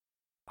other,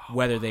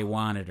 whether they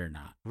want it or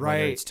not. Right.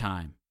 Whether it's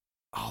time.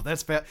 Oh,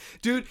 that's bad.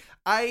 Dude,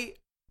 I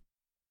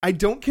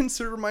don't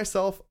consider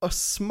myself a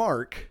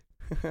smark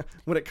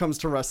when it comes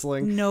to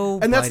wrestling. No.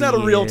 And that's not a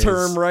real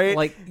term, right?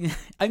 Like,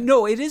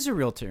 no, it is a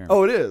real term.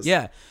 Oh, it is?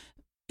 Yeah.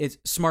 It's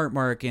smart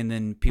mark, and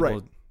then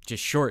people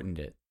just shortened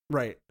it.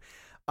 Right.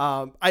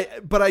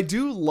 But I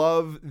do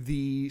love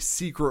the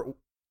secret,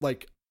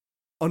 like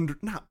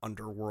not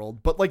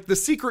underworld, but like the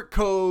secret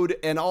code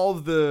and all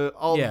of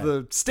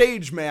the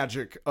stage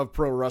magic of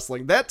pro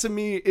wrestling. That to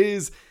me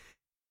is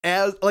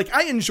as like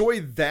I enjoy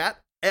that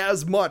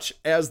as much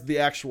as the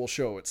actual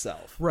show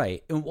itself.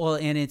 Right. Well,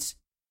 and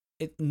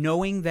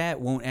knowing that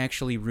won't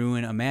actually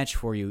ruin a match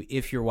for you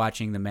if you're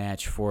watching the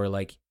match for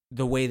like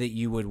the way that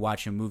you would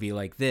watch a movie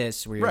like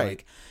this, where you're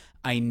like,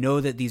 I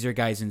know that these are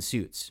guys in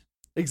suits.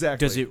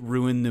 Exactly. Does it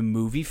ruin the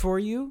movie for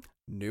you?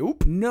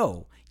 Nope.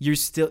 No.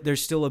 There's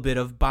still a bit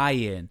of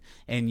buy-in,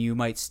 and you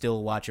might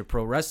still watch a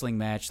pro wrestling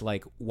match,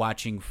 like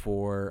watching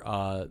for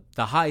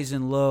the highs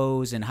and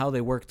lows and how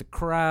they work the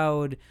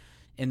crowd.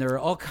 And there are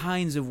all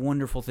kinds of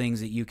wonderful things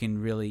that you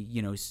can really,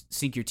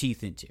 sink your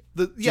teeth into,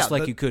 just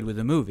like you could with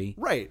a movie.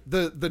 Right.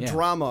 The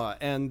drama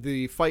and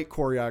the fight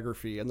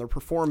choreography and their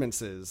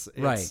performances.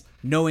 Right.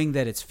 Knowing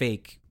that it's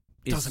fake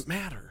doesn't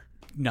matter.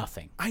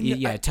 nothing.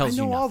 It tells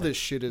you I know nothing. all this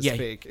shit is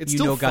fake. It's you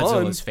still know fun.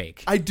 Godzilla's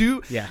fake. I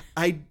do. Yeah.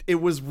 It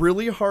was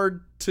really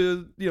hard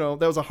to, that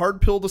was a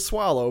hard pill to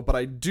swallow, but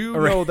I do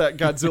know that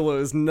Godzilla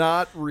is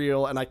not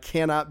real, and I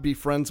cannot be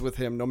friends with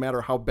him no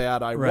matter how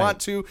bad I want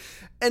to,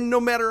 and no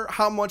matter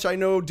how much I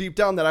know deep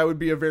down that I would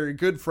be a very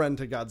good friend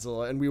to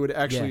Godzilla, and we would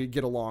actually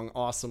get along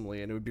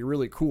awesomely, and it would be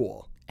really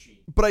cool.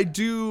 But I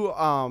do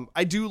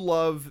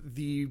love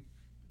the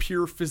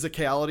pure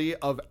physicality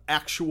of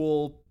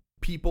actual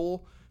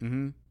people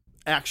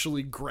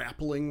actually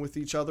grappling with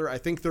each other. I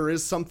think there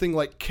is something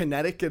like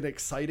kinetic and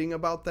exciting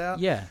about that.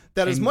 Yeah.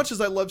 That as much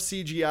as I love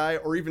CGI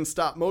or even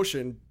stop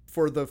motion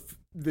for the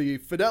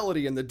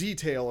fidelity and the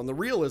detail and the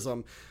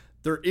realism,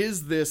 there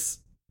is this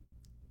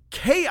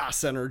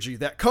chaos energy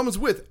that comes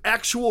with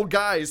actual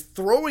guys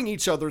throwing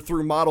each other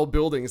through model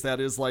buildings that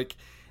is like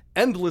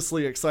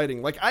endlessly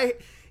exciting. Like I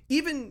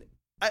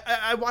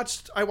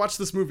watched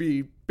this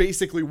movie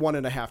basically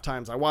 1.5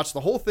 times. I watched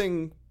the whole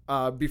thing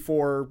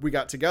before we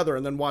got together,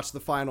 and then watched the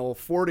final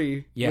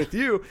 40 with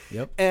you.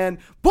 Yep. And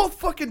both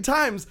fucking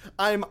times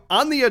I'm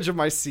on the edge of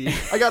my seat.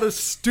 I got a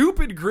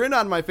stupid grin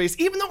on my face,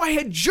 even though I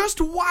had just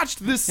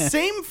watched this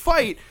same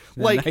fight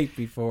the like night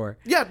before.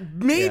 Yeah,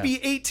 maybe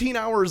 18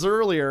 hours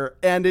earlier.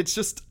 And it's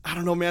just, I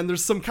don't know, man,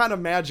 there's some kind of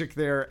magic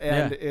there,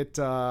 and it's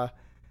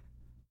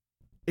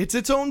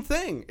its own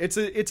thing. It's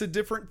a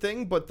different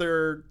thing, but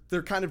they're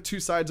kind of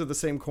two sides of the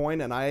same coin,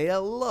 and I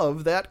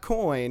love that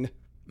coin.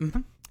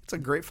 Mm-hmm. It's a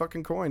great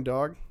fucking coin,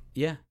 dog.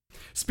 Yeah.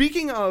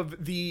 Speaking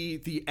of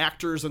the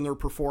actors and their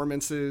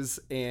performances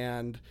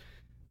and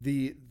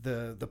the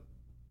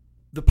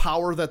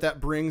power that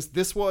brings,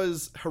 this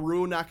was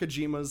Haruo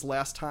Nakajima's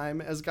last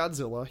time as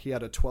Godzilla. He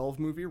had a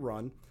 12-movie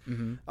run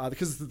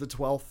because it's the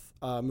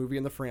 12th movie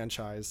in the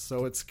franchise.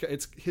 So it's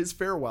his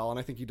farewell, and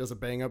I think he does a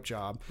bang-up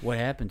job. What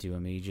happened to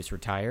him? Did he just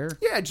retire?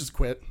 Yeah, I just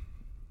quit.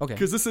 Okay.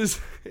 Because this is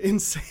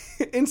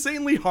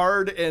insanely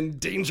hard and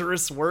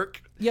dangerous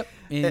work. Yep.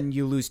 And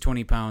you lose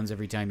 20 pounds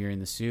every time you're in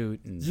the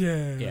suit. And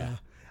yeah.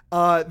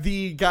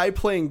 The guy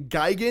playing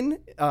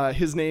Gigan,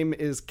 his name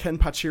is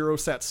Kenpachiro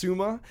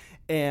Satsuma,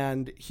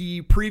 and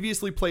he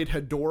previously played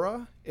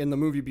Hedorah in the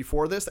movie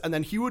before this, and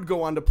then he would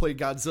go on to play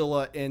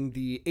Godzilla in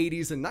the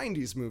 80s and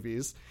 90s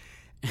movies.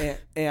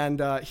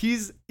 And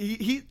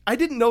he I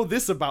didn't know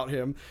this about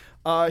him.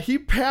 He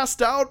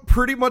passed out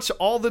pretty much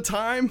all the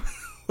time.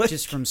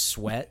 Just from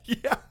sweat?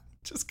 Yeah,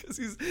 just because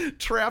he's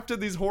trapped in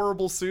these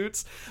horrible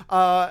suits.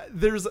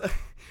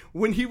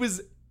 When he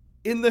was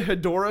in the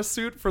Hedorah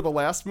suit for the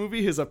last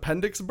movie, his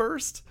appendix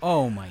burst.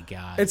 Oh my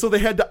god. And so they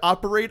had to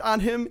operate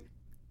on him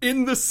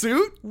in the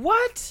suit.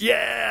 What?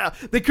 Yeah,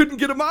 they couldn't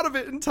get him out of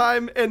it in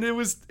time, and it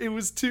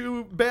was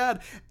too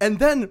bad. And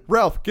then,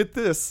 Ralph, get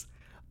this.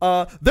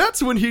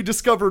 That's when he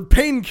discovered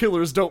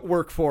painkillers don't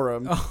work for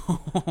him.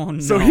 Oh no.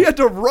 So he had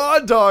to raw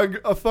dog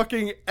a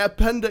fucking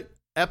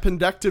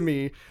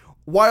appendectomy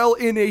while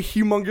in a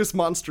humongous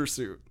monster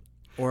suit.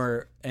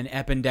 Or an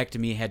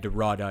appendectomy had to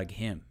raw dog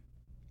him.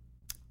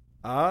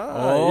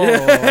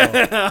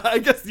 Yeah. I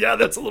guess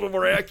that's a little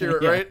more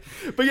accurate, right?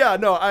 But yeah,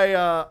 no,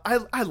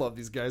 I love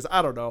these guys.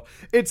 I don't know.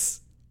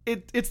 It's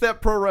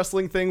that pro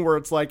wrestling thing where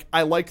it's like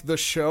I like the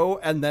show,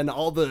 and then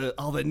all the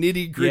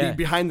nitty gritty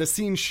behind the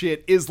scenes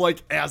shit is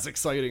like as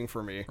exciting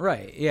for me.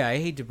 Right. Yeah, I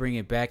hate to bring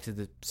it back to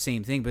the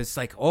same thing, but it's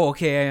like, oh,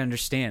 okay, I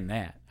understand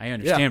that. I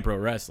understand pro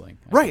wrestling.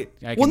 Right.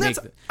 I can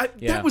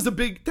that was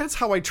that's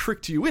how I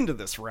tricked you into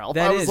this, Ralph.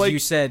 That I was is, like, you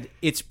said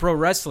it's pro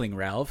wrestling,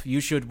 Ralph. You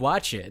should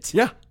watch it.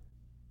 Yeah.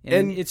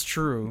 And it's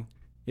true.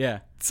 Yeah.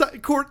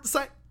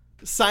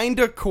 Signed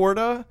a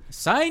Corda.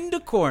 Signed a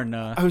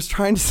Corna. I was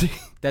trying to see.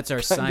 That's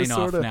our sign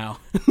off now.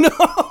 No.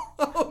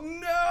 Oh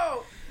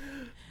no.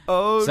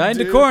 Oh, signed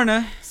a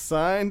Corna.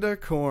 Signed a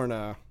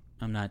Corna.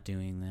 I'm not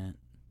doing that.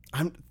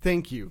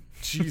 Thank you.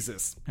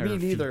 Jesus. Me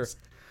neither.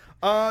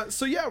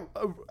 So yeah,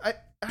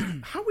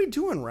 how we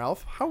doing,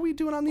 Ralph? How we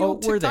doing on the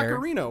old TikTok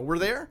arena? We're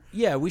there?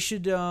 Yeah, we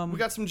should we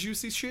got some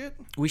juicy shit?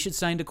 We should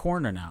sign a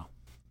corner now.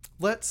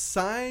 Let's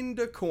sign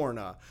the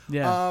corner.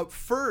 Yeah.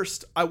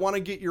 First, I want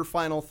to get your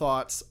final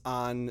thoughts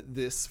on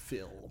this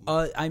film.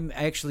 I'm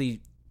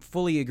actually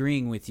fully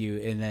agreeing with you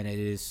in that it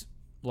is,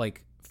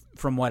 like,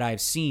 from what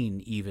I've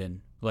seen,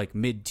 even, like,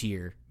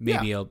 mid-tier.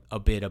 Maybe a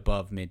bit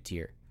above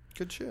mid-tier.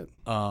 Good shit.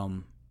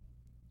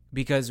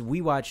 Because we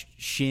watched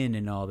Shin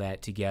and all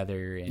that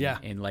together.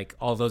 And like,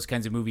 all those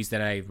kinds of movies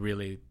that I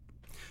really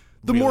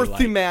more like.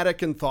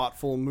 Thematic and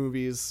thoughtful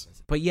movies.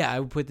 But yeah, I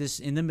would put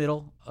this in the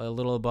middle, a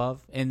little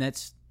above. And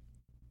that's...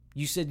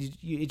 You said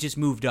it just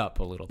moved up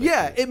a little bit.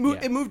 Yeah, it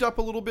moved up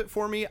a little bit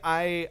for me.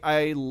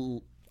 I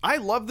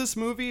love this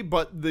movie,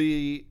 but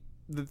the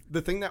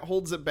thing that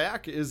holds it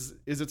back is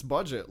its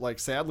budget. Like,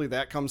 sadly,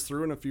 that comes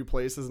through in a few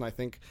places, and I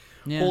think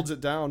holds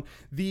it down.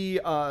 The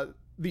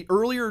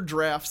earlier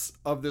drafts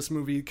of this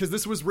movie, because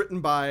this was written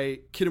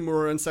by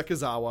Kitamura and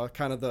Sekizawa,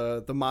 kind of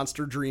the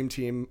monster dream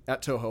team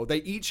at Toho. They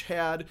each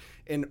had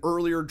an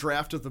earlier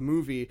draft of the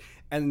movie,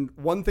 and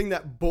one thing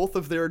that both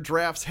of their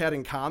drafts had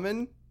in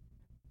common,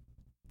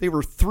 they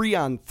were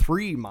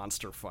 3-on-3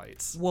 monster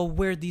fights. Well,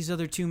 where'd these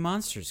other two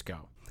monsters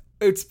go?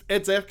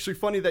 It's actually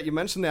funny that you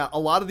mentioned that. A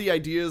lot of the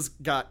ideas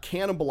got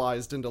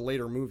cannibalized into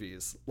later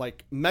movies.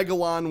 Like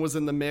Megalon was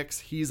in the mix.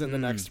 He's in the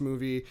next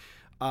movie.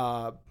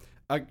 A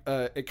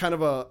kind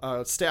of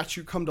a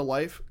statue come to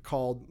life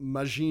called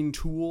Majin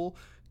Tool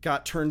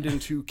got turned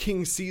into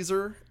King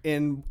Caesar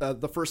in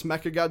the first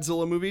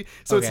Mechagodzilla movie.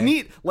 So It's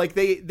neat. Like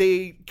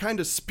they kind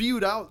of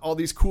spewed out all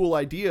these cool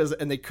ideas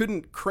and they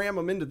couldn't cram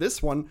them into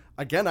this one.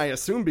 Again, I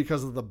assume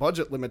because of the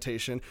budget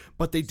limitation,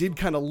 but they did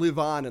kind of live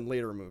on in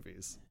later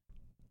movies.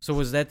 So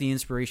was that the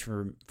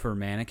inspiration for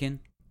Mannequin?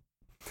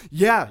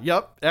 Yeah,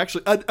 yep.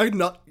 Actually,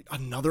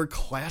 another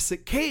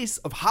classic case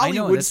of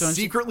Hollywood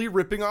secretly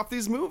ripping off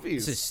these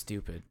movies. This is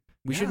stupid.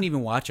 We shouldn't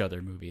even watch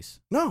other movies.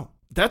 No.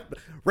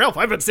 Ralph,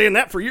 I've been saying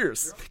that for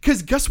years.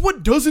 Because guess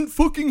what doesn't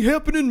fucking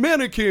happen in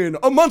Mannequin?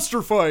 A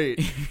monster fight.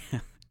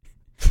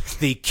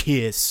 They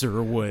kiss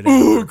or whatever.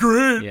 Oh,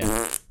 great.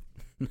 Yeah.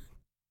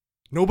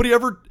 Nobody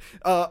ever,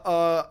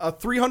 a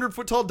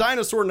 300-foot tall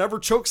dinosaur never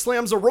choke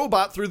slams a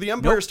robot through the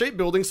Empire State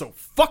Building, so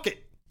fuck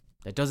it.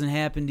 That doesn't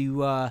happen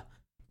to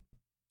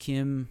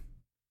Kim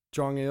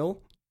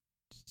Jong-il.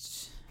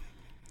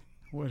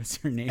 What is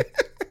her name?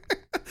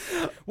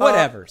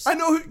 Whatever. I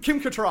know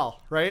Kim Cattrall,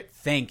 right?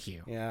 Thank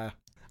you. Yeah.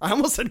 I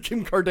almost said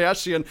Kim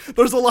Kardashian.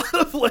 There's a lot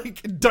of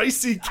like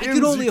dicey Kims. I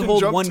can only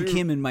hold one to.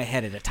 Kim in my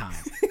head at a time.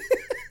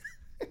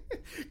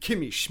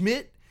 Kimmy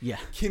Schmidt. Yeah.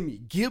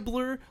 Kimmy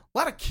Gibbler. A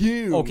lot of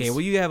Kims. Okay,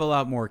 well, you have a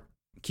lot more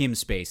Kim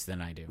space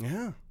than I do.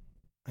 Yeah,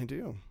 I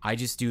do. I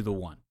just do the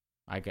one.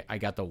 I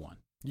got the one.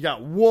 You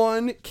got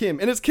one Kim,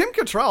 and it's Kim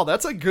Cattrall.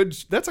 That's a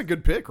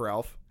good pick,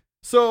 Ralph.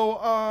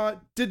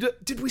 So,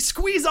 did we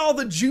squeeze all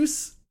the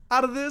juice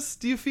out of this?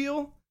 Do you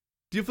feel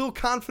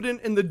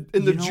confident in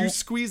the juice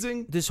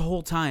squeezing? This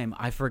whole time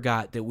I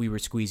forgot that we were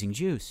squeezing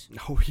juice.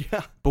 Oh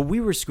yeah. But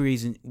we were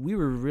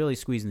really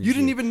squeezing the juice. You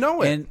didn't even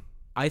know it. And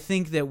I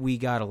think that we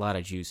got a lot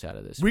of juice out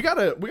of this. We got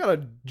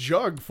a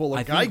jug full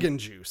of Geigen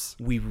juice.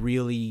 We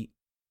really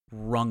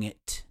wrung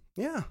it.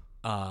 Yeah.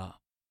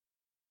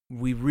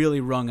 We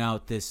really wrung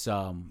out this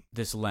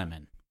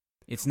lemon.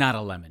 It's not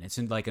a lemon. It's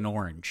like an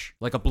orange,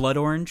 like a blood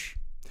orange.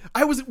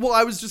 I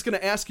was just going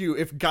to ask you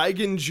if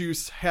Geigen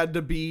juice had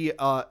to be,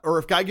 or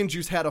if Geigen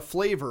juice had a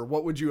flavor,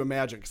 what would you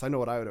imagine? Because I know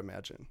what I would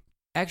imagine.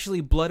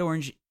 Actually, blood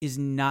orange is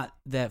not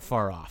that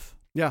far off.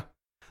 Yeah.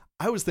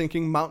 I was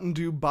thinking Mountain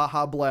Dew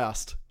Baja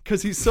Blast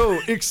because he's so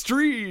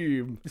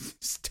extreme.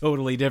 It's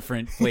totally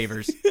different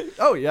flavors.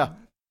 Oh, yeah.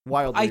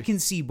 Wildly. I can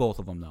see both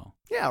of them, though.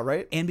 Yeah,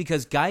 right? And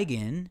because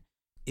Geigen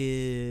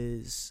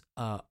is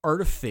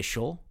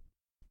artificial.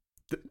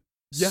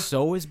 Yeah.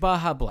 So is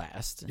Baja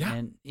Blast. Yeah.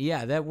 And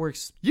yeah, that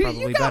works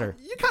probably better.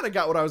 You kind of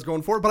got what I was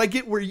going for, but I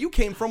get where you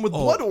came from with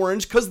blood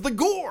orange because the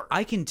gore.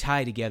 I can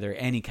tie together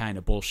any kind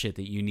of bullshit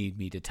that you need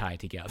me to tie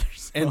together.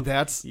 So. And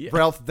that's,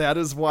 Ralph, that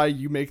is why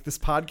you make this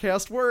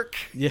podcast work.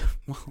 Yeah.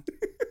 Well,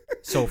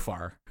 so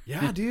far.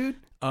 Yeah, dude.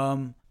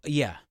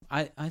 Yeah.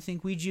 I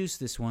think we juiced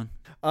this one.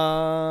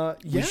 Yeah.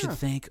 We should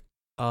thank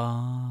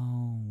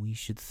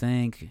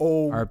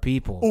our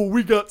people. Oh,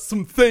 we got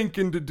some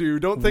thanking to do.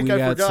 Don't think I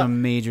forgot. We got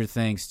some major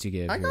thanks to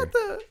give. I got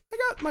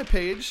my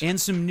page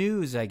and some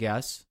news, I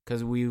guess,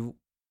 because we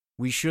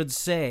should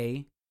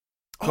say.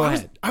 Go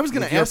ahead. I was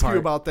going to ask you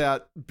about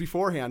that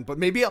beforehand, but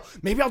maybe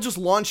I'll just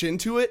launch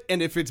into it,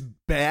 and if it's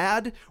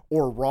bad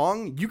or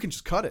wrong, you can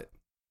just cut it,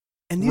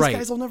 and these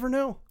guys will never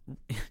know.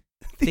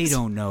 They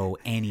don't know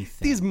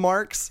anything. These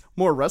marks,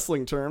 more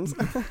wrestling terms.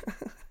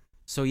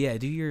 So yeah,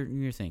 do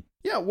your thing.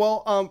 Yeah,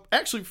 well,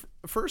 actually,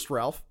 first,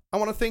 Ralph, I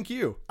want to thank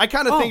you. I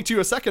kind of thanked you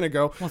a second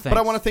ago, but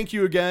I want to thank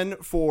you again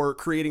for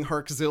creating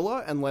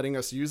Harkzilla and letting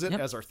us use it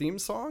as our theme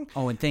song.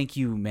 Oh, and thank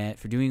you, Matt,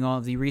 for doing all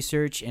of the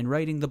research and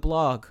writing the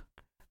blog.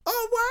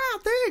 Oh, wow,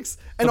 thanks.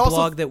 And also,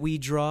 blog that we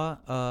draw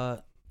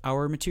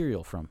our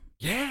material from.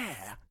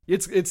 Yeah.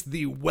 It's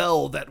the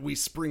well that we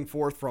spring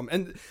forth from.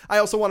 And I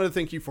also wanted to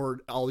thank you for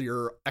all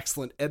your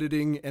excellent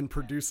editing and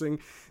producing.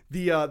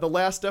 The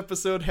last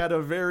episode had a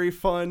very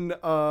fun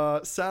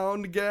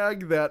sound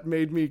gag that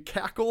made me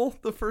cackle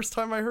the first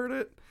time I heard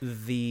it.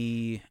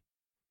 The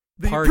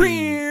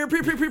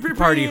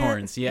party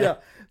horns, yeah.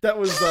 That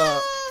was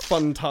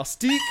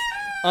fantastic.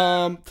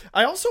 I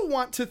also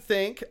want to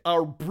thank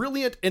our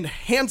brilliant and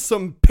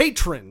handsome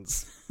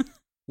patrons.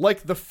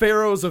 Like the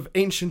pharaohs of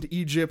ancient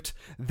Egypt,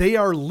 they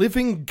are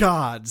living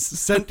gods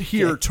sent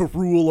here to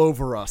rule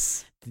over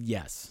us.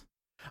 Yes.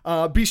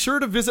 Be sure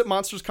to visit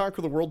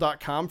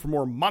monstersconquertheworld.com for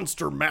more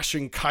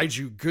monster-mashing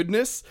kaiju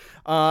goodness.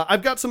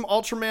 I've got some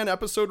Ultraman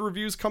episode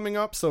reviews coming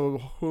up, so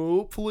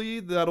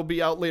hopefully that'll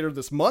be out later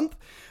this month.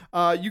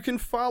 You can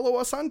follow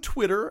us on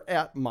Twitter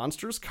at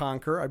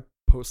MonstersConquer. I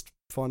post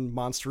fun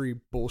monstery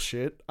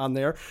bullshit on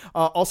there.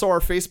 Also our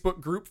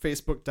Facebook group,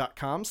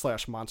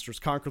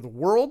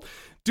 facebook.com/monstersconquertheworld.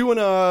 Doing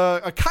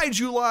a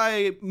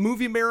Kaiju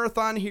movie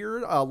marathon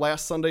here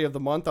last Sunday of the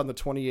month on the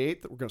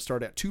 28th. We're going to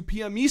start at 2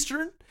 p.m.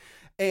 Eastern.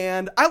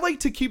 And I like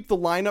to keep the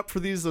lineup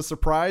for these a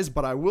surprise,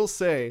 but I will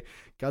say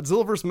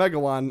Godzilla vs.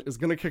 Megalon is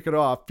going to kick it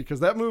off because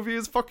that movie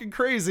is fucking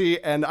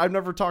crazy and I've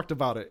never talked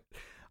about it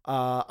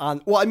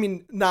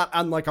not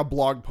on like a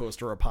blog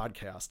post or a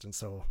podcast. And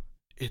so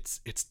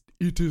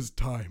it is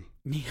time.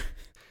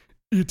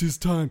 It is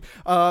time.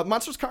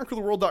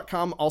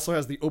 MonstersConquerTheWorld.com also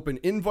has the open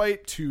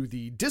invite to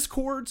the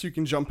Discord, so you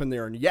can jump in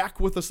there and yak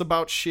with us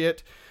about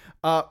shit.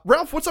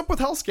 Ralph, what's up with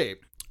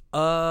Hellscape?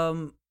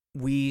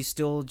 We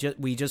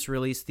just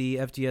released the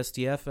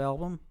FDSDF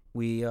album.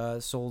 We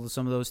sold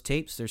some of those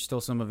tapes. There's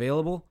still some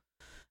available.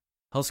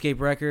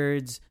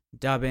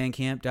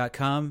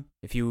 HellscapeRecords.bandcamp.com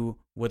if you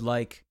would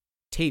like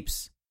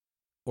tapes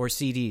or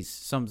CDs.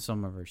 Some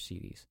of our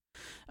CDs.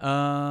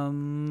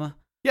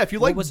 Yeah, if you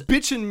like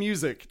bitchin'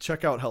 music,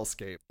 check out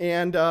Hellscape.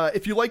 And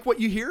if you like what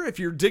you hear, if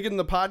you're digging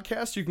the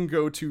podcast, you can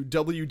go to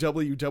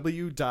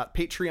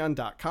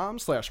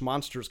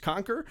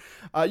www.patreon.com/monstersconquer.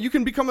 You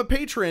can become a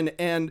patron.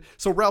 And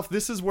so, Ralph,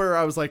 this is where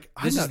I was like,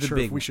 I'm not sure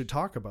if we should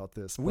talk about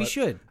this. We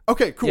should.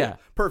 Okay, cool. Yeah.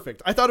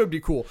 Perfect. I thought it would be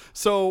cool.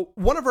 So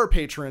one of our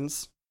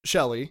patrons,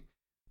 Shelly,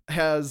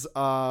 has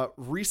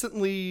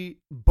recently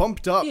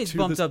bumped up. He's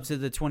bumped up to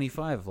the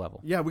 25 level.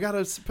 Yeah, we got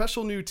a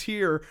special new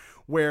tier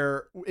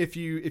where if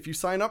you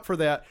sign up for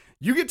that,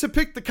 you get to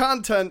pick the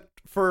content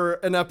for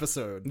an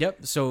episode.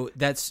 Yep. So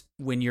that's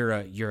when you're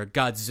a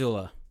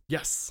Godzilla.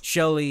 Yes.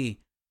 Shelly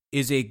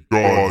is a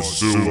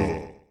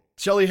Godzilla.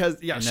 Shelly has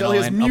and Shelly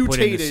has mutated. I'll put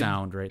in the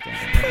sound right there.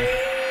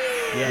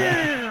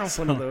 Yeah.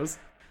 One of those.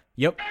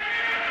 Yep.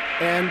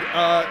 And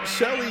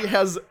Shelly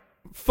has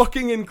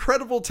fucking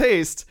incredible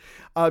taste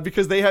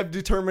because they have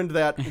determined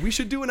that we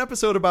should do an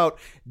episode about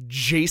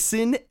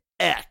Jason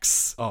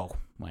X. Oh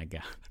my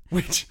god.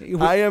 Which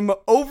I am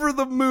over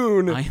the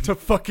moon to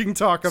fucking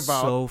talk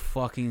about. So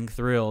fucking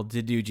thrilled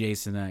to do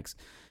Jason X.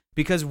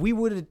 Because we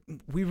would have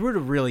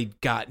really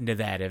gotten to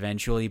that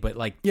eventually, but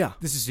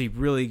this is a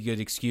really good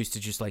excuse to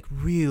just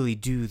really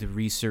do the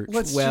research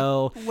let's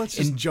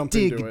just jump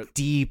dig into it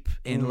deep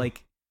and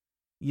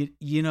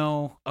you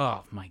know,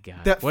 oh my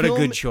god, what film, a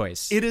good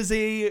choice! It is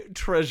a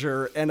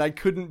treasure, and I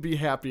couldn't be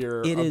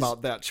happier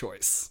about that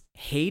choice.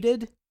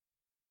 Hated?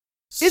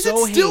 Is it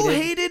still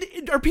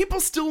hated? Are people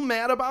still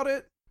mad about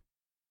it?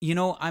 You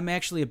know, I'm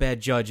actually a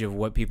bad judge of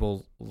what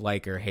people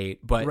like or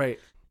hate, but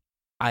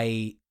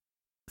I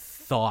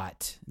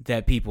thought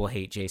that people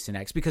hate Jason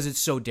X because it's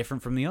so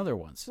different from the other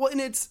ones. Well,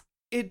 and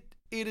it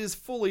is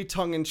fully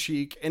tongue in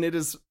cheek, and it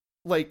is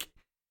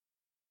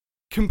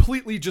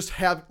completely just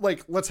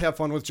let's have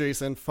fun with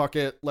Jason. Fuck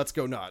it, let's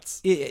go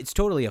nuts. It's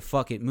totally a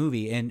fuck it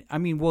movie, and I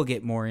mean we'll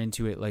get more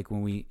into it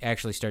when we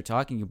actually start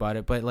talking about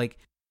it. But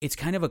it's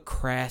kind of a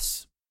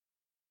crass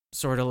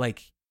sort of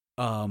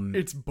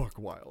it's buck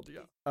wild,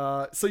 yeah.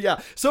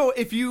 So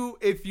if you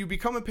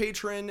become a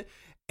patron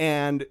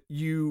and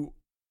you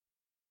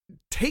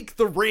take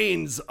the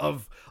reins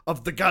of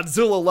the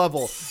Godzilla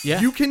level,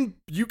 you can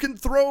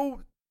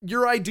throw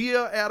your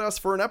idea at us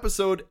for an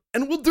episode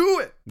and we'll do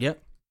it.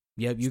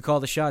 Yep, you call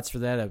the shots for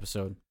that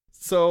episode.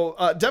 So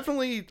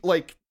definitely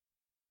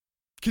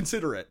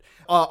consider it.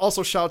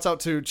 Also shouts out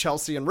to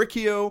Chelsea and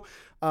Riccio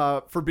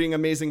for being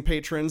amazing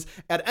patrons.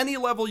 At any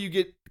level, you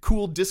get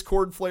cool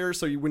Discord flares,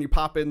 so when you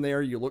pop in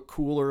there, you look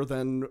cooler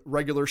than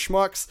regular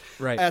schmucks.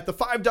 Right. At the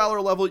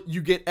 $5 level,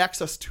 you get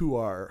access to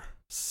our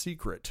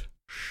secret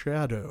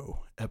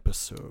shadow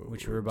episode,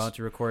 which we're about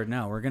to record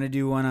now. We're gonna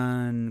do one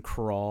on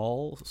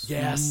Crawl.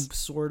 Yes,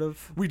 sort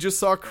of. We just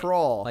saw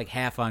Crawl,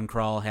 half on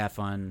Crawl, half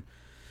on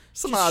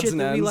some odds shit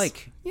and that ends. We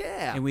like.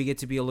 Yeah, and we get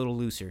to be a little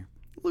looser.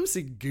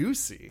 Loosey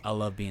goosey. I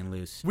love being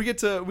loose. We get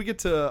to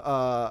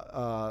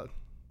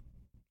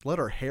let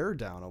our hair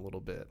down a little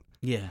bit.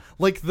 Yeah.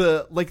 Like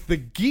the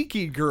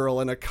geeky girl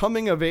in a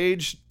coming of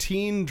age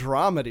teen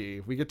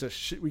dramedy. We get to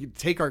we can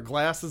take our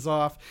glasses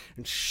off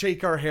and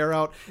shake our hair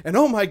out, and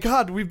oh my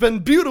god, we've been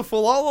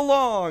beautiful all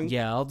along.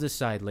 Yeah, I'll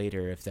decide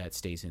later if that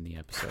stays in the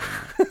episode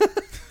or not.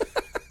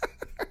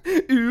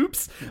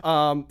 Oops.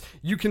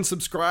 You can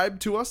subscribe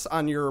to us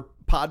on your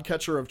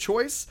podcatcher of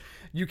choice.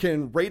 You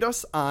can rate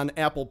us on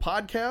Apple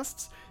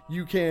Podcasts.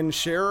 You can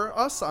share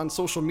us on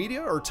social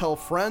media or tell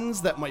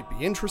friends that might be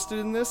interested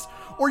in this.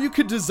 Or you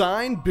could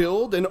design,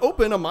 build, and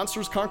open a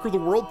Monsters Conquer the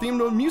World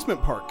themed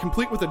amusement park,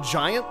 complete with a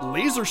giant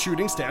laser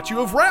shooting statue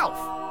of Ralph.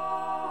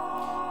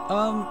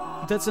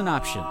 That's an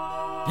option.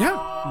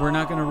 Yeah. We're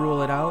not going to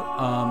rule it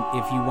out.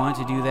 If you want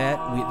to do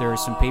that, there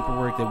is some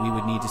paperwork that we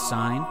would need to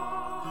sign.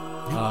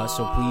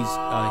 So please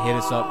hit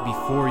us up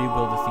before you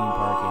build a theme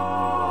park, and we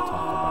will talk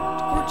about it.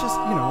 Or just,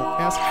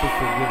 ask for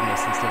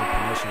forgiveness instead of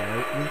permission,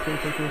 right? Wink, wink,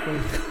 wink, wink,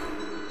 wink.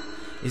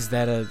 Is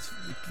that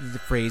the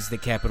phrase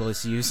that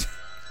capitalists use?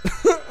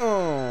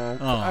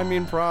 I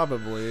mean,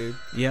 probably.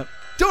 Yep.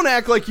 Don't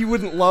act like you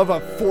wouldn't love a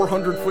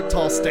 400-foot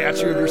tall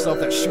statue of yourself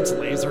that shoots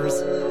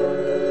lasers.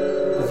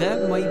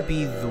 That might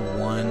be the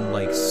one,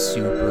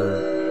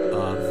 super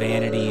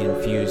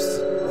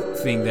vanity-infused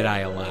thing that I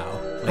allow.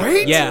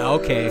 Right? Yeah,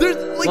 okay.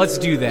 Let's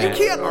do that.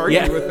 You can't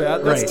argue with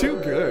that. That's right. Too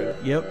good.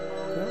 Yep.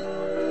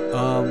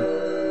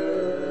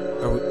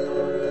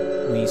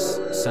 Are we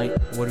sign?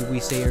 What did we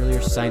say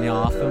earlier? Sign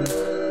off him?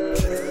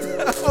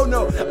 Oh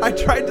no! I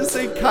tried to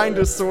say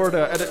kinda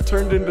sorta, and it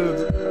turned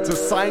into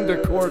signed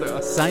a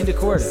corda. Signed a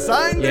corda.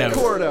 Signed a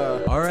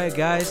corda. All right,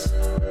 guys.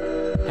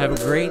 Have a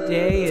great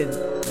day, and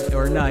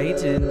or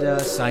night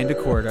and signed a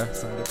Corda.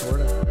 Signed a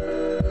Corda.